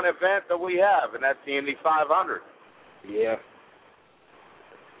for one event that we have, and that's the Indy 500. Yeah.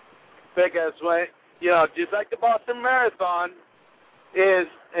 Because when just like the Boston Marathon is,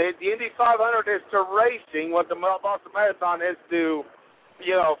 the Indy 500 is to racing what the Boston Marathon is to,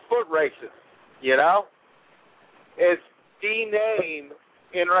 foot races. You know, it's the name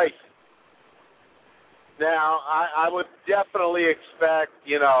in racing. Now, I would definitely expect,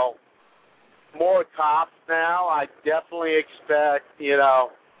 more cops now. I definitely expect,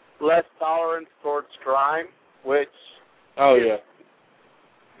 less tolerance towards crime, which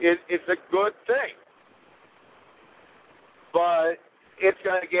it's a good thing. But it's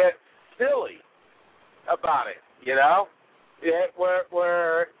going to get silly about it,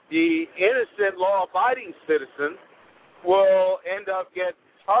 where the innocent law-abiding citizen will end up getting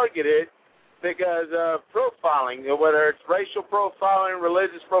targeted because of profiling, whether it's racial profiling,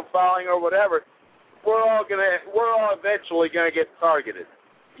 religious profiling, or whatever. We're all eventually gonna get targeted,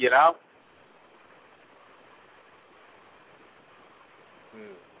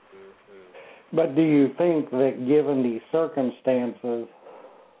 But do you think that given the circumstances,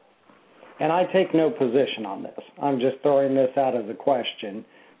 and I take no position on this, I'm just throwing this out as a question,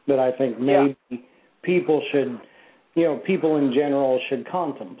 that I think maybe people should, people in general should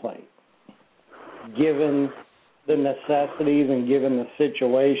contemplate, given the necessities and given the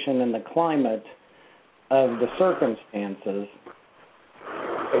situation and the climate of the circumstances,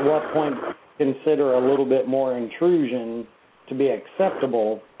 at what point consider a little bit more intrusion to be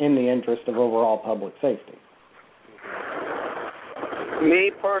acceptable in the interest of overall public safety?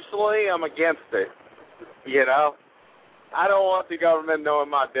 Me personally, I'm against it. I don't want the government knowing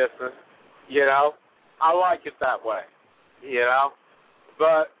my business. I like it that way.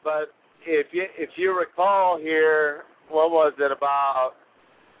 But if you recall here, what was it, about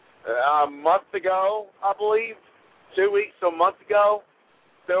a month ago, I believe, 2 weeks, a month ago,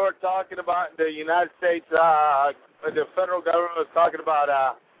 they were talking about the United States, the federal government was talking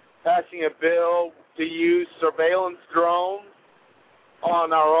about passing a bill to use surveillance drones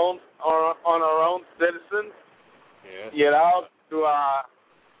on our own citizens, to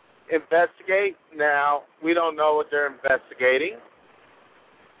investigate. Now, we don't know what they're investigating,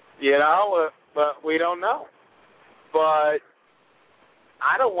 but we don't know. But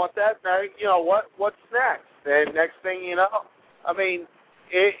I don't want that. What's next? And next thing you know, I mean,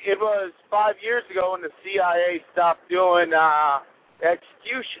 it was 5 years ago when the CIA stopped doing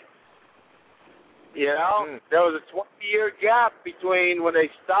executions. There was a 20-year gap between when they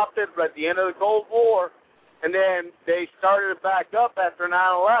stopped it at the end of the Cold War, and then they started it back up after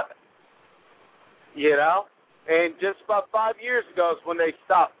 9/11. And just about 5 years ago is when they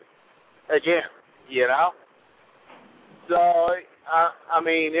stopped it again. So I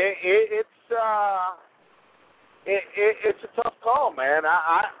mean, it's a tough call, man.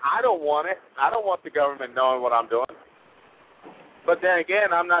 I don't want it. I don't want the government knowing what I'm doing. But then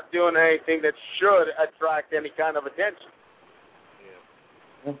again, I'm not doing anything that should attract any kind of attention.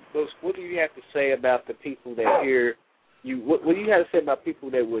 Yeah. So what do you have to say about the people that hear you? What do you have to say about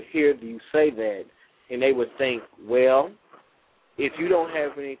people that would hear you say that, and they would think, well, if you don't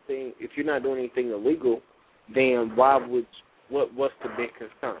have anything, if you're not doing anything illegal, then why what's the big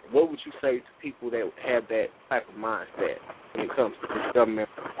concern? What would you say to people that have that type of mindset when it comes to this government?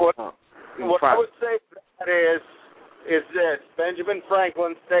 What I would say to that is this. Benjamin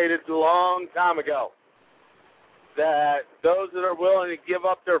Franklin stated a long time ago that those that are willing to give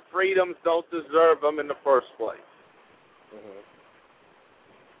up their freedoms don't deserve them in the first place. Mm-hmm.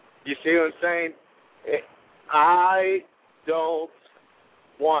 You see what I'm saying? I don't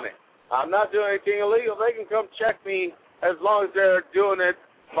want it. I'm not doing anything illegal. They can come check me as long as they're doing it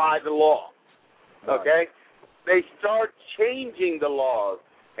by the law. Okay? They start changing the laws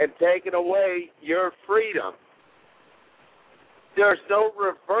and taking away your freedom. There's no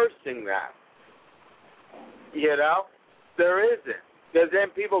reversing that. You know? There isn't. Because then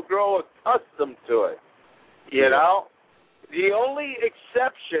people grow accustomed to it. You know? The only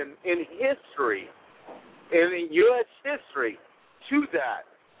exception in history, in U.S. history, to that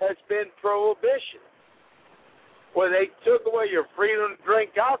has been prohibition, where they took away your freedom to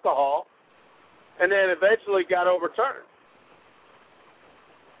drink alcohol and then eventually got overturned.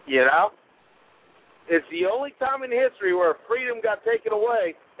 You know? It's the only time in history where freedom got taken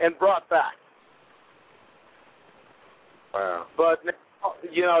away and brought back. Wow. But,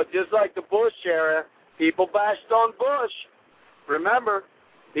 you know, just like the Bush era, people bashed on Bush. Remember,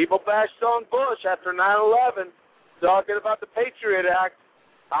 people bashed on Bush after 9/11, talking about the Patriot Act,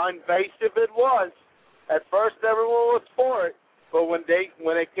 how invasive it was. At first, everyone was for it, but when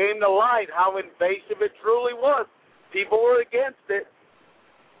it came to light how invasive it truly was, people were against it.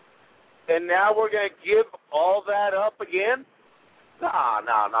 And now we're going to give all that up again?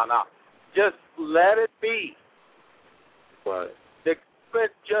 No. Just let it be. Right. The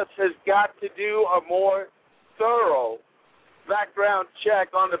government just has got to do a more thorough background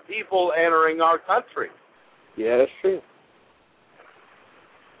check on the people entering our country. Yeah, that's true.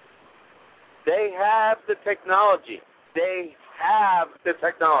 They have the technology.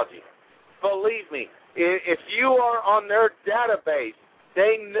 Believe me, if you are on their database,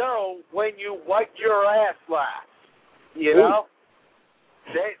 they know when you wiped your ass last. You know?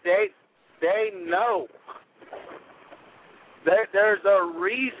 They know. There's a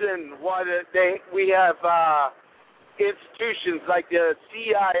reason why we have institutions like the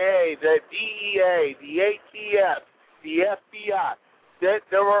CIA, the DEA, the ATF, the FBI.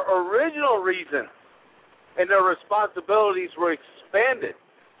 There were original reasons, and their responsibilities were expanded.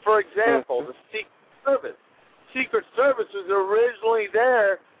 For example, the Secret Service. Secret Service was originally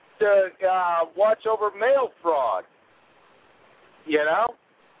there to watch over mail fraud, you know,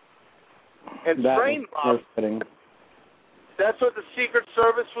 and train bombs. That's what the Secret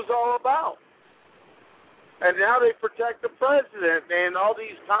Service was all about. And now they protect the president and all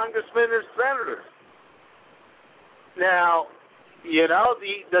these congressmen and senators. Now, you know,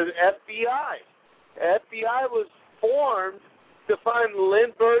 the FBI. FBI was formed to find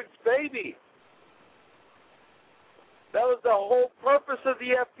Lindbergh's baby. That was the whole purpose of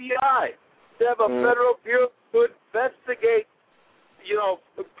the FBI, to have a federal bureau to investigate, you know,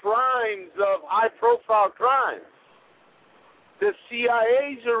 crimes of high-profile crimes. The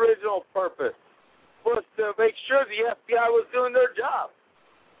CIA's original purpose was to make sure the FBI was doing their job.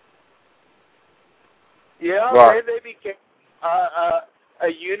 Yeah, and they became a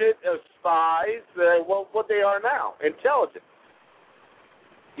unit of spies, what they are now, intelligence.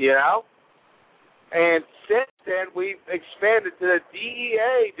 You know? And since then, we've expanded to the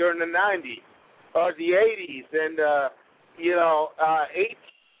DEA during the 90s, or the 80s, and, you know, 8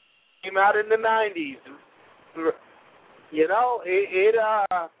 came out in the 90s. You know,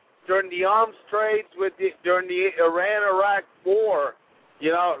 during the arms trades during the Iran-Iraq war,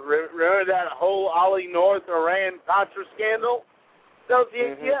 you know, remember that whole Ollie North Iran-Contra scandal? That was the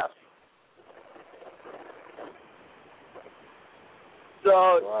ATF.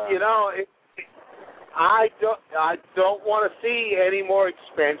 So, you know, I don't want to see any more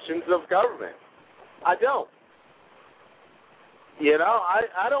expansions of government. I don't. You know,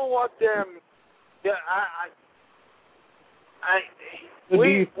 I don't want them. Yeah,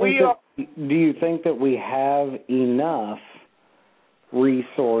 do you think that we have enough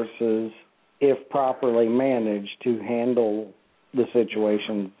resources, if properly managed, to handle the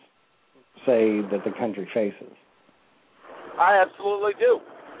situations, say, that the country faces? I absolutely do.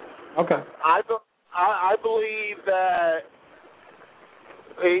 Okay. I believe that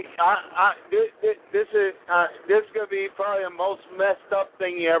this is going to be probably the most messed up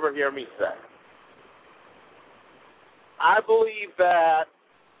thing you ever hear me say. I believe that,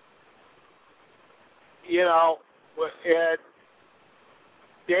 you know,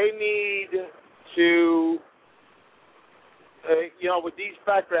 they need to, you know, with these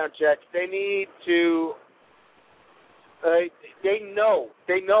background checks, they need to They know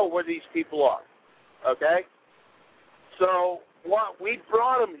where these people are. Okay? So we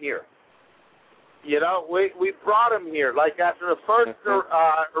brought them here. You know, we brought them here. Like after the first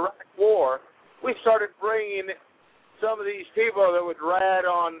Iraq War, we started bringing some of these people that would rat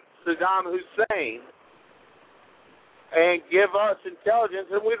on Saddam Hussein and give us intelligence,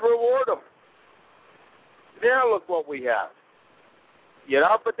 and we'd reward them. Now look what we have. You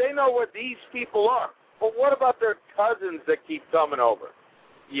know, but they know where these people are. But what about their cousins that keep coming over?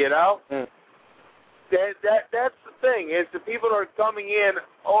 You know? That's the thing, is the people that are coming in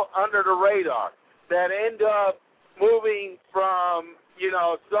under the radar that end up moving from, you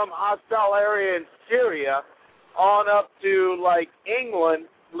know, some hostile area in Syria on up to, like, England,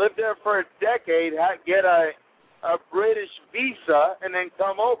 live there for a decade, get a British visa, and then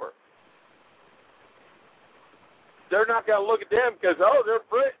come over. They're not going to look at them because,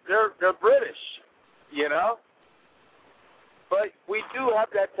 they're British, you know? But we do have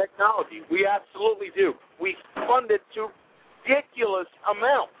that technology. We absolutely do. We fund it to ridiculous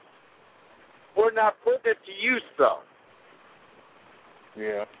amounts. We're not putting it to use, though.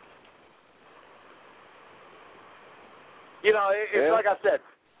 Yeah. You know, it's like I said.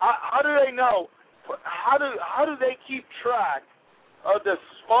 How do they know? How do they keep track of the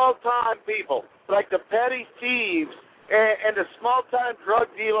small-time people, like the petty thieves and the small-time drug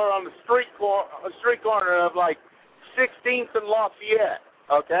dealer on the street corner of, like, 16th and Lafayette,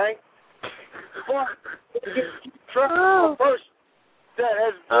 okay? But keep track of a person that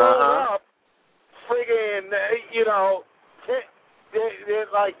has blown up friggin', you know,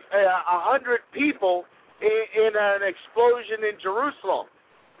 like 100 people in an explosion in Jerusalem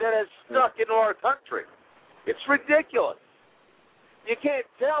that has stuck into our country. It's ridiculous. You can't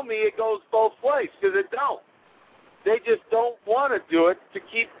tell me it goes both ways, because it don't. They just don't want to do it to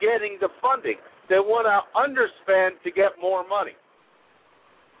keep getting the funding. They want to underspend to get more money.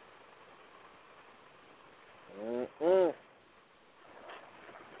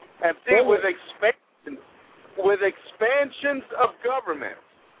 And see, with expansions of government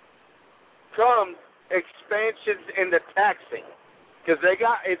comes expansions in the taxing, because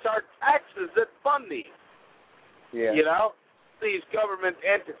it's our taxes that fund these. Yeah. You know, these government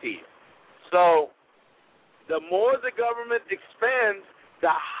entities. So the more the government expands,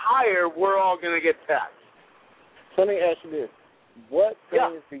 the higher we're all going to get taxed. So let me ask you this. What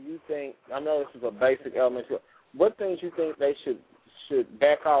things do you think, I know this is a basic element, what things you think they should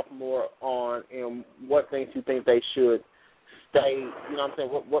back off more on, and what things you think they should stay, you know what I'm saying,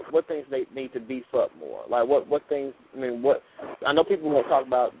 what things they need to beef up more? Like what things, I know people will talk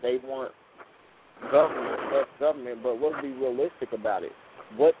about they want government, but what would be realistic about it?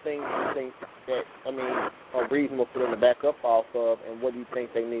 What things do you think that, are reasonable for them to back up off of, and what do you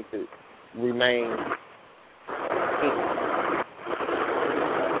think they need to remain in?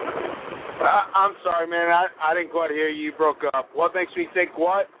 I'm sorry, man. I didn't quite hear you. You broke up. What makes me think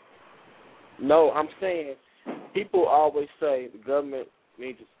what? No, I'm saying people always say the government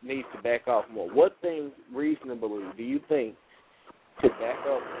needs to back off more. What things reasonably do you think to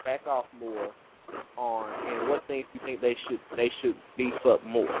back off more on, and what things do you think they should beef up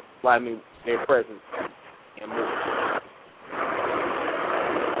more? Their presence and more.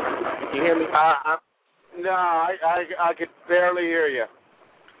 Can you hear me? No, I could barely hear you.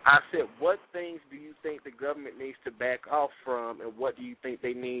 I said, what things do you think the government needs to back off from, and what do you think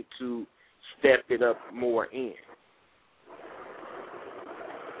they need to step it up more in?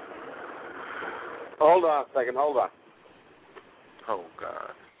 Hold on a second. Hold on. Oh,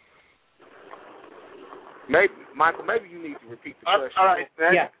 God. Michael, maybe you need to repeat the question. All right.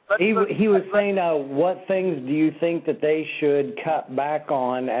 Yeah, he was saying what things do you think that they should cut back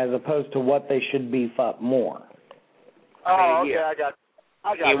on as opposed to what they should beef up more? Oh, okay, I got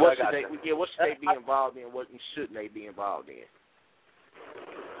what should they be involved in? What shouldn't they be involved in?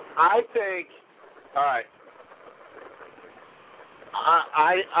 I think, all right.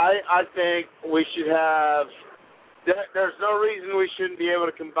 I think we should have. There's no reason we shouldn't be able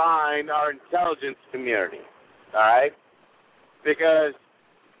to combine our intelligence community. All right, because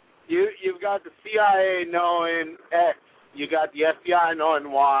you've got the CIA knowing X, you got the FBI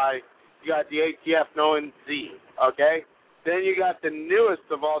knowing Y, you got the ATF knowing Z. Okay. Then you got the newest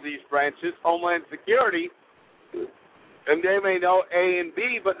of all these branches, Homeland Security, and they may know A and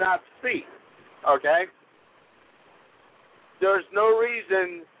B, but not C. Okay? There's no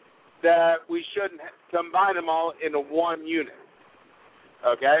reason that we shouldn't combine them all into one unit.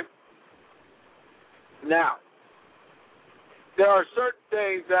 Okay? Now, there are certain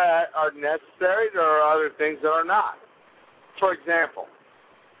things that are necessary. There are other things that are not. For example,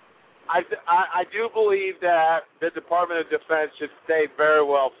 I do believe that the Department of Defense should stay very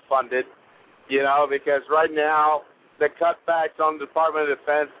well funded, because right now the cutbacks on the Department of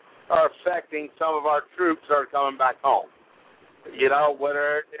Defense are affecting some of our troops that are coming back home.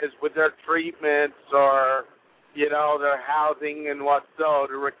 Whether it is with their treatments or, their housing and what so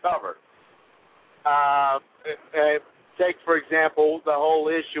to recover. Take, for example, the whole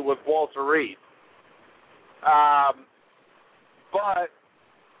issue with Walter Reed. But,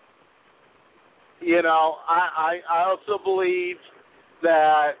 I also believe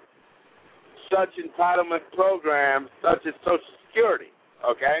that such entitlement programs, such as Social Security,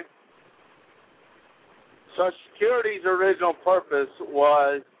 okay? Social Security's original purpose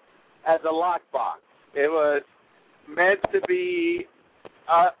was as a lockbox. It was meant to be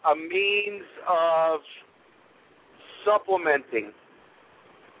a means of supplementing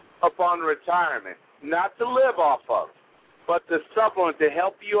upon retirement, not to live off of, but to supplement, to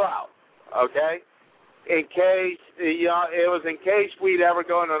help you out, okay? In case, it was in case we'd ever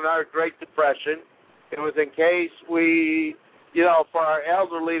go into another Great Depression. It was in case we, for our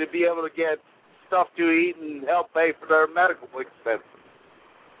elderly to be able to get stuff to eat and help pay for their medical expenses.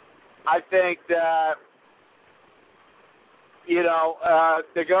 I think that,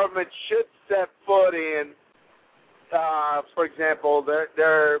 the government should set foot in, for example,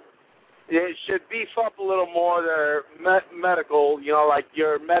 it should beef up a little more their medical, like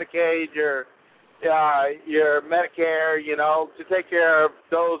your Medicaid, your Medicare, to take care of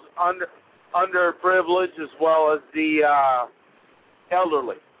those underprivileged as well as the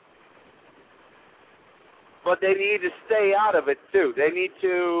elderly. But they need to stay out of it too. They need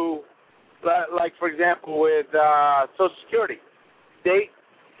to, like for example with Social Security, they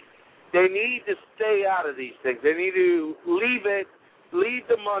need to stay out of these things. They need to leave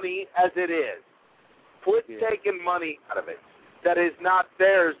the money as it is. Quit taking money out of it that is not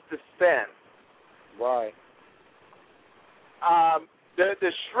theirs to spend. Right.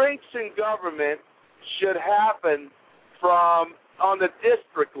 The shrinks in government should happen on the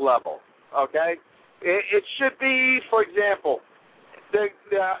district level, okay? It should be, for example, the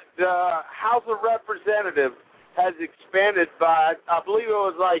House of Representatives has expanded by, I believe it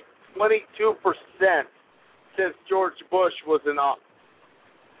was like 22% since George Bush was in office,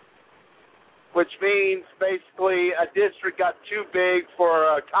 which means basically a district got too big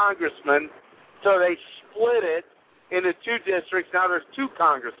for a congressman, so they split it into two districts. Now there's two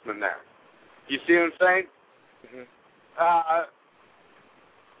congressmen there. You see what I'm saying? Mm-hmm.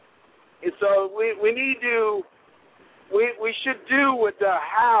 And so we should do with the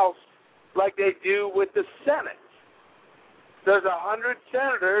House like they do with the Senate. There's 100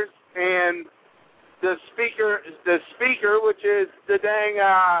 senators, and the speaker, which is the dang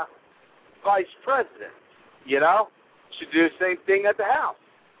vice president, should do the same thing at the House.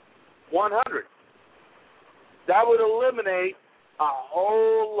 100. That would eliminate a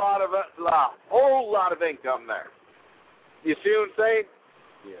whole lot of income there. You see what I'm saying?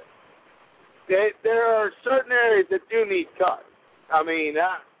 Yeah. There are certain areas that do need cut. I mean,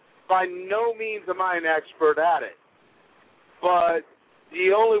 by no means am I an expert at it, but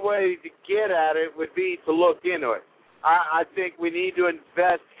the only way to get at it would be to look into it. I think we need to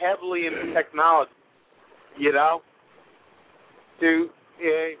invest heavily in technology, to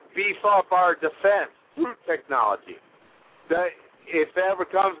beef up our defense through technology. If there ever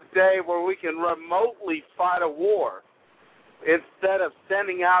comes a day where we can remotely fight a war instead of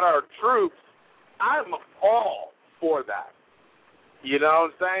sending out our troops, I'm all for that. You know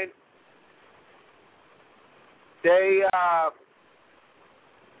what I'm saying?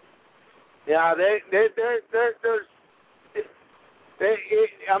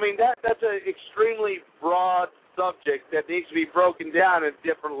 That's an extremely broad subject that needs to be broken down at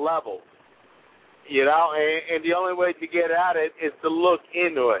different levels. And the only way to get at it is to look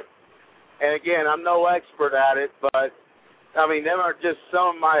into it. And again, I'm no expert at it, but them are just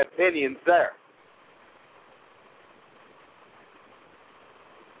some of my opinions there.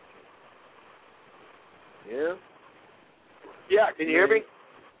 Yeah. Yeah, can you hear me?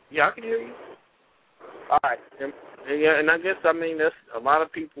 Yeah, I can hear you. All right. And I guess, that's a lot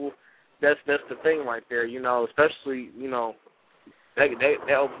of people, that's the thing right there, especially,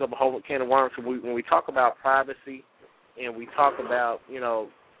 that opens up a whole can of worms. When we talk about privacy and we talk about,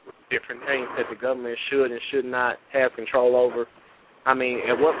 different things that the government should and should not have control over,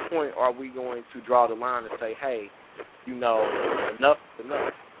 at what point are we going to draw the line and say, hey, enough is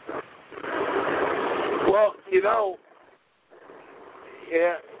enough? Well,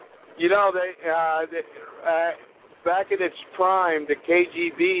 back in its prime, the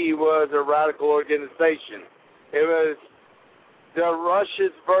KGB was a radical organization. It was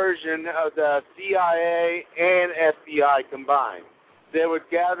Russia's version of the CIA and FBI combined. They would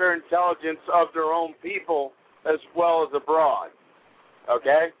gather intelligence of their own people as well as abroad.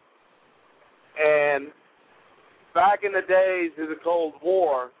 Okay? And back in the days of the Cold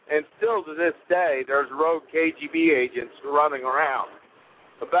War, and still to this day, there's rogue KGB agents running around.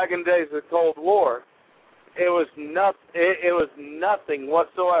 But back in the days of the Cold War, it was nothing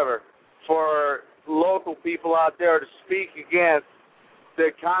whatsoever for local people out there to speak against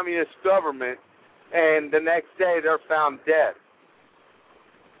the communist government, and the next day they're found dead.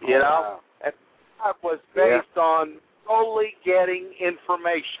 You know? And that was based on solely getting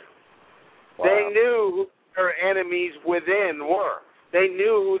information. Wow. They knew who their enemies within were. They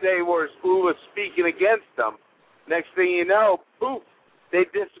knew who was speaking against them. Next thing you know, poof, they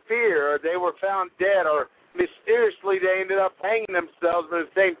disappear, or they were found dead, or mysteriously they ended up hanging themselves. By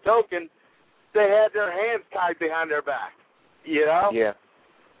the same token, they had their hands tied behind their back. You know? Yeah.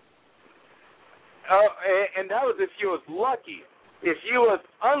 And that was if you was lucky. If you was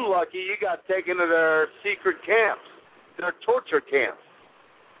unlucky, you got taken to their secret camps, their torture camps.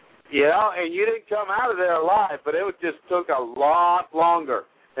 You know, and you didn't come out of there alive, but it just took a lot longer,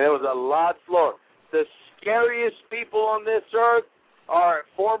 and it was a lot slower. The scariest people on this earth are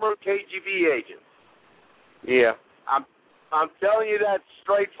former KGB agents. Yeah. I'm telling you that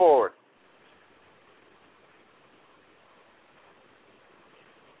straightforward.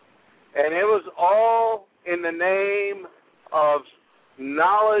 And it was all in the name of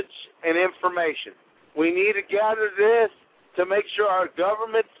knowledge and information. We need to gather this to make sure our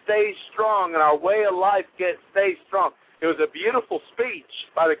government stays strong and our way of life stays strong. It was a beautiful speech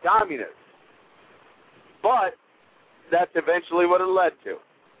by the communists, but that's eventually what it led to.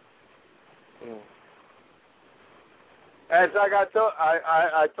 As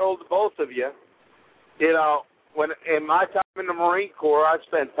I told both of you, you know, when in my time in the Marine Corps, I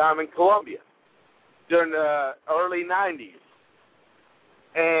spent time in Colombia during the early 90s.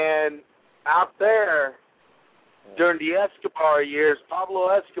 And out there, during the Escobar years, Pablo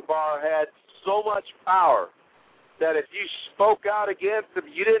Escobar had so much power that if you spoke out against him,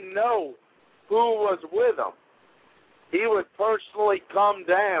 you didn't know who was with him. He would personally come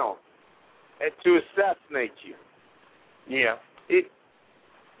down to assassinate you. Yeah.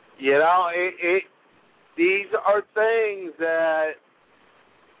 These are things that,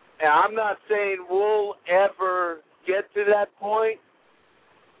 and I'm not saying we'll ever get to that point,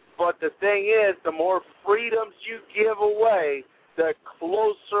 but the thing is, the more freedoms you give away, the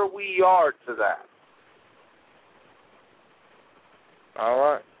closer we are to that. All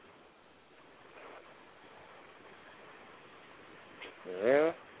right.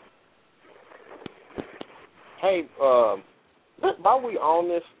 Yeah. Hey, while we on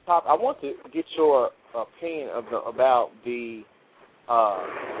this topic, I want to get your opinion about the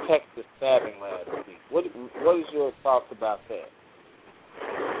Texas stabbing last week. What is your thoughts about that?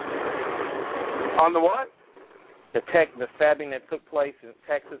 On the what? The stabbing that took place in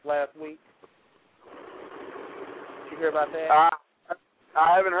Texas last week. Did you hear about that?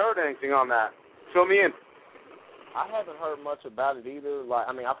 I haven't heard anything on that. Fill me in. I haven't heard much about it either.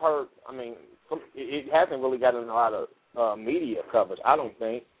 I've heard. It hasn't really gotten a lot of media coverage, I don't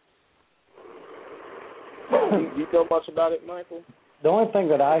think. You know much about it, Michael? The only thing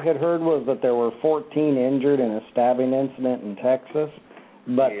that I had heard was that there were 14 injured in a stabbing incident in Texas,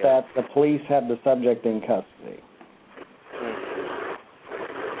 but that the police had the subject in custody.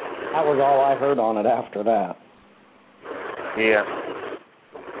 That was all I heard on it after that. Yeah.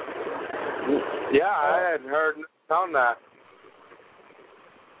 Yeah, I hadn't heard on that.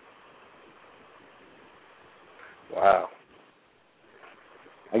 Wow.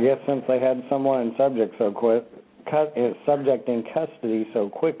 I guess since they had someone in subject in custody so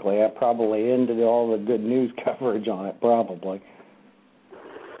quickly, that probably ended all the good news coverage on it, probably.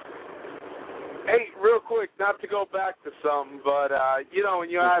 Hey, real quick, not to go back to something, but, when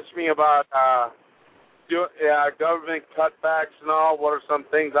you asked me about government cutbacks and all, what are some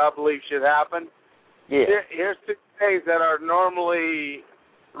things I believe should happen? Yeah. Here's two things that are normally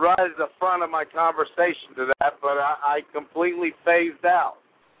right at the front of my conversation to that, but I completely phased out.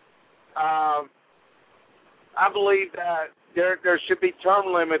 I believe that there should be term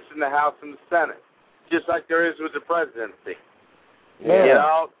limits in the House and the Senate, just like there is with the presidency. Yeah. You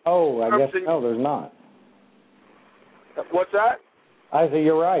know, I guess no, there's not. What's that? I say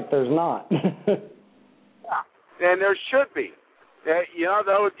you're right. There's not. Yeah, and there should be. They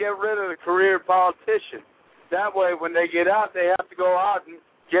would get rid of the career politician. That way, when they get out, they have to go out and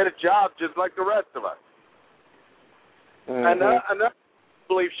get a job just like the rest of us. Mm-hmm. Another I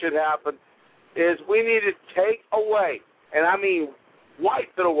believe should happen is we need to take away and I mean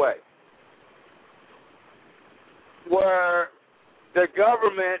wipe it away, where the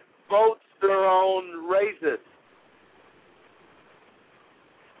government votes their own raises.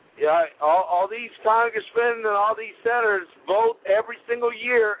 Yeah, all these congressmen and all these senators vote every single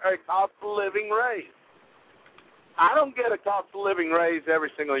year a cost of living raise. I don't get a cost of living raise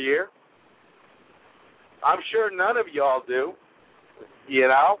every single year. I'm sure none of y'all do. You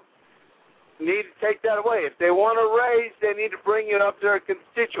know? Need to take that away. If they want a raise, they need to bring it up to their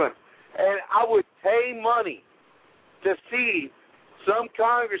constituents. And I would pay money to see some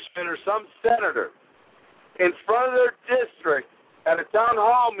congressman or some senator in front of their district at a town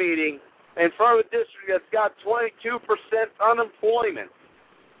hall meeting in front of a district that's got 22% unemployment,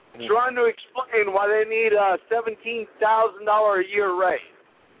 trying to explain why they need a $17,000 a year raise,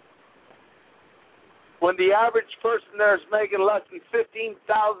 when the average person there is making less than $15,000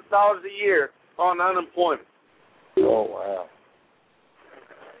 a year on unemployment. Oh, wow.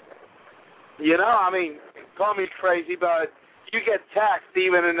 You know, I mean, call me crazy, but you get taxed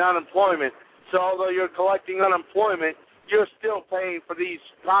even in unemployment. So although you're collecting unemployment, you're still paying for these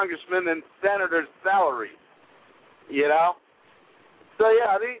congressmen and senators' salaries, you know? So,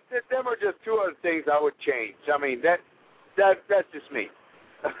 yeah, them are just two other things I would change. I mean, that's just me.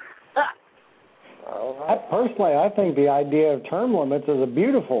 Personally, I think the idea of term limits is a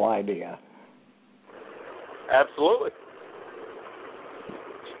beautiful idea. Absolutely.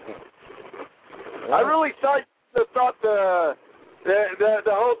 I really thought the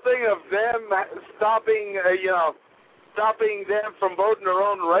whole thing of them stopping, stopping them from voting their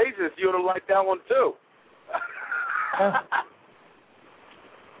own raises, you would have liked that one too.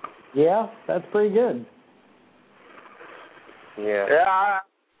 Yeah, that's pretty good. Yeah. Yeah,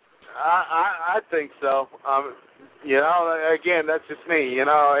 I think so. You know, again, that's just me. You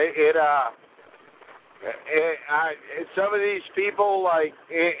know, some of these people, like,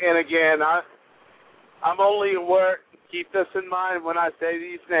 and again, I'm only aware. Keep this in mind when I say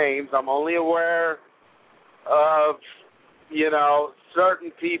these names. I'm only aware of,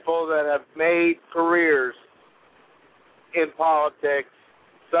 certain people that have made careers in politics,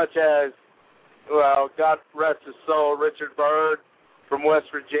 such as, well, God rest his soul, Richard Byrd from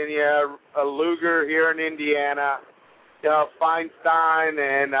West Virginia, Lugar here in Indiana, Feinstein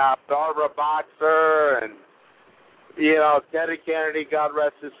and Barbara Boxer and, Teddy Kennedy, God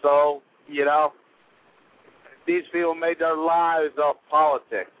rest his soul, These people made their lives off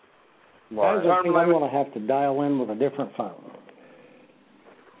politics. Right. I think I'm going to have to dial in with a different phone.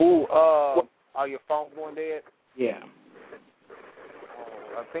 Ooh, are your phone going dead? Yeah.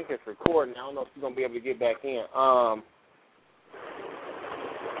 I think it's recording. I don't know if you're going to be able to get back in.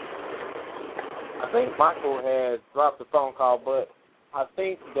 I think Michael has dropped the phone call, but I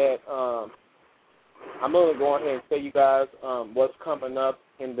think that I'm going to go ahead and tell you guys what's coming up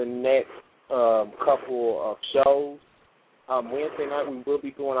in the next couple of shows. Wednesday night we will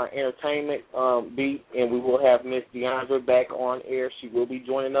be doing our entertainment beat, and we will have Miss Deandra back on air. She will be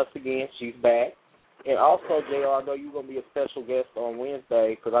joining us again. She's back. And also, JR, I know you're going to be a special guest on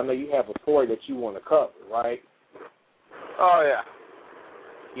Wednesday because I know you have a story that you want to cover, right? Oh, yeah.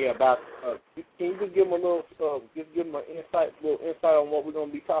 Yeah, about. Can you just give them a little, give them an insight on what we're going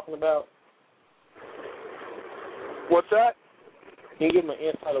to be talking about? What's that? Can you give them an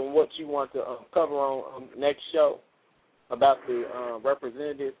insight on what you want to cover on next show about the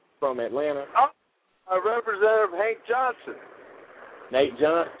representative from Atlanta? Representative Hank Johnson. Nate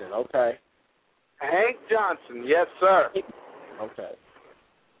Johnson, okay. Hank Johnson, yes, sir. Okay.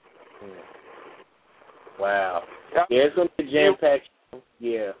 Wow. Yeah, it's going to be jam-packed.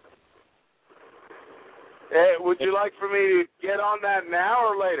 Yeah. Hey, would you like for me to get on that now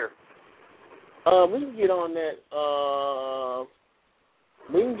or later? We can get on that.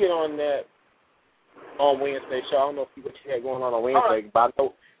 We can get on that on Wednesday show. I don't know what you had going on Wednesday, right. But I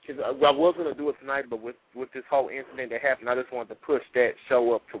know because I was going to do it tonight, but with this whole incident that happened, I just wanted to push that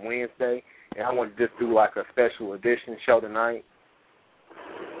show up to Wednesday, and I wanted to just do like a special edition show tonight.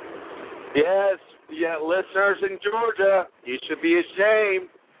 Yes, yeah, listeners in Georgia, you should be ashamed.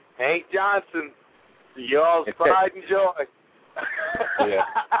 Hank Johnson, y'all's pride and joy. Yeah.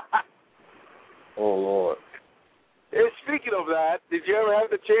 Oh, Lord. Hey, speaking of that, did you ever have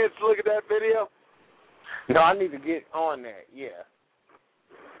the chance to look at that video? No, I need to get on that, yeah.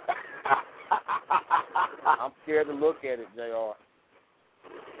 I'm scared to look at it, JR.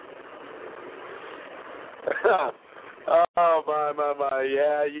 Oh, my.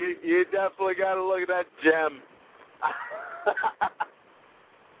 Yeah, you definitely got to look at that gem.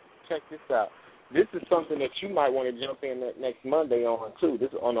 Check this out. This is something that you might want to jump in next Monday on, too. This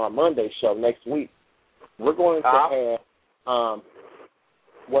is on our Monday show next week. We're going to have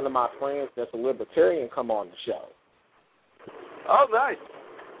one of my friends that's a libertarian come on the show. Oh, nice.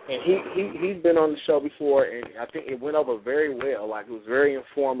 And he's been on the show before, and I think it went over very well. Like, it was very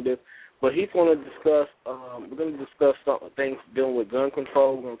informative. But he's going to discuss, we're going to discuss some things dealing with gun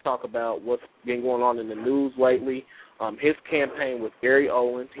control. We're going to talk about what's been going on in the news lately. His campaign with Gary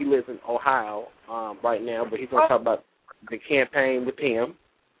Owens. He lives in Ohio right now, but he's going to talk about the campaign with him.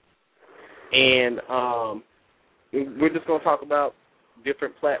 And we're just going to talk about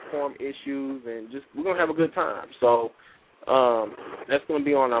different platform issues, and just we're going to have a good time. So that's going to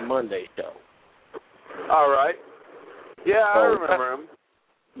be on our Monday show. All right. Yeah, I remember him.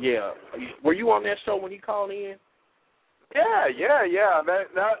 Yeah. Were you on that show when he called in? Yeah.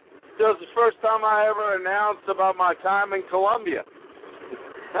 That was the first time I ever announced about my time in Colombia.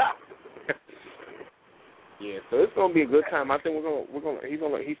 Yeah, so it's gonna be a good time. I think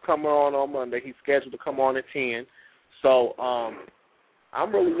he's coming on Monday. He's scheduled to come on at 10. So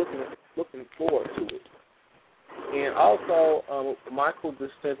I'm really looking forward to it. And also, Michael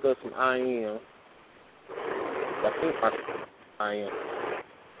just sent us an IM. I think IM.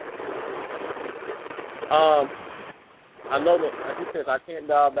 I know that he says I can't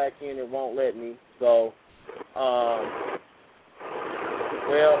dial back in, it won't let me. So,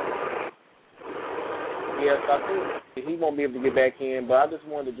 yes, I think he won't be able to get back in, but I just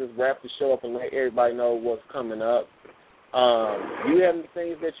wanted to just wrap the show up and let everybody know what's coming up. You have any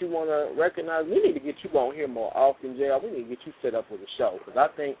things that you want to recognize? We need to get you on here more often, JR. We need to get you set up with a show, because I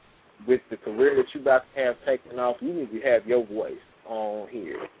think with the career that you about to have taken off, you need to have your voice on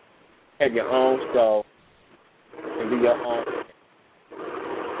here. Have your own show and be your own.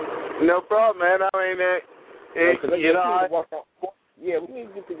 No problem, man. I mean, we need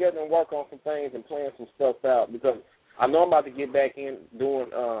to get together and work on some things and plan some stuff out, because I know I'm about to get back in doing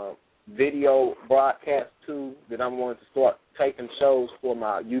video broadcast too, that I'm going to start taking shows for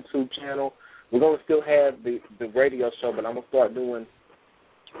my YouTube channel. We're going to still have the radio show, but I'm going to start doing,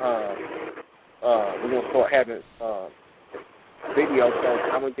 we're going to start having video shows.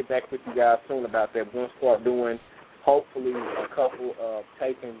 I'm going to get back with you guys soon about that. We're going to start doing, hopefully, a couple of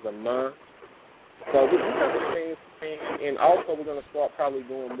tapings a month. So we have the things, and also we're going to start probably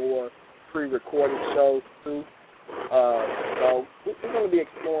doing more pre-recorded shows too. So we're going to be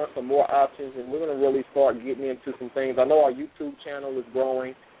exploring some more options, and we're going to really start getting into some things. I know our YouTube channel is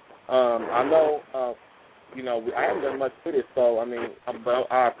growing. I know, I haven't done much with it, so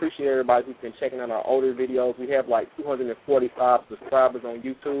I appreciate everybody who's been checking out our older videos. We have like 245 subscribers on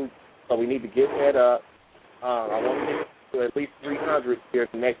YouTube, so we need to get that up. I want to get to at least 300 here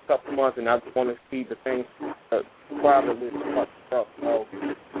in the next couple of months, and I just want to see the things subscriber list up. So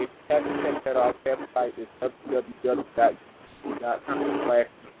if you haven't checked that out, our website is www.com/COS.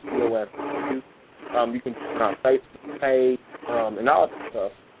 You can check our Facebook page and all that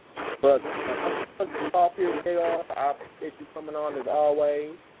stuff. But off here, JR, I appreciate you coming on as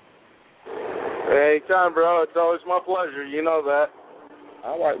always. Anytime, bro. It's always my pleasure. You know that.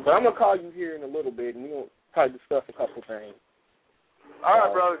 All right, but I'm going to call you here in a little bit, and we're going to probably discuss a couple things. All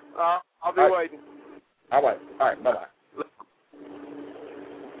right, brother. I'll be waiting. All right, bye-bye.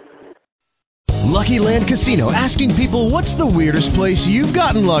 Lucky Land Casino, asking people, what's the weirdest place you've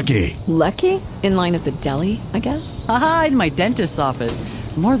gotten lucky? Lucky? In line at the deli, I guess? Aha, in my dentist's office.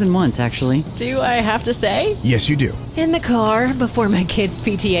 More than once, actually. Do I have to say? Yes, you do. In the car before my kids'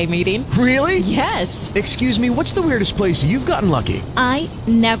 PTA meeting. Really? Yes. Excuse me, what's the weirdest place you've gotten lucky? I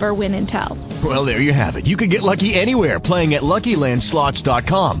never win and tell. Well, there you have it. You can get lucky anywhere, playing at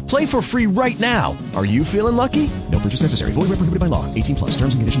LuckyLandSlots.com. Play for free right now. Are you feeling lucky? No purchase necessary. Void where prohibited by law. 18+.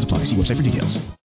 Terms and conditions apply. See website for details.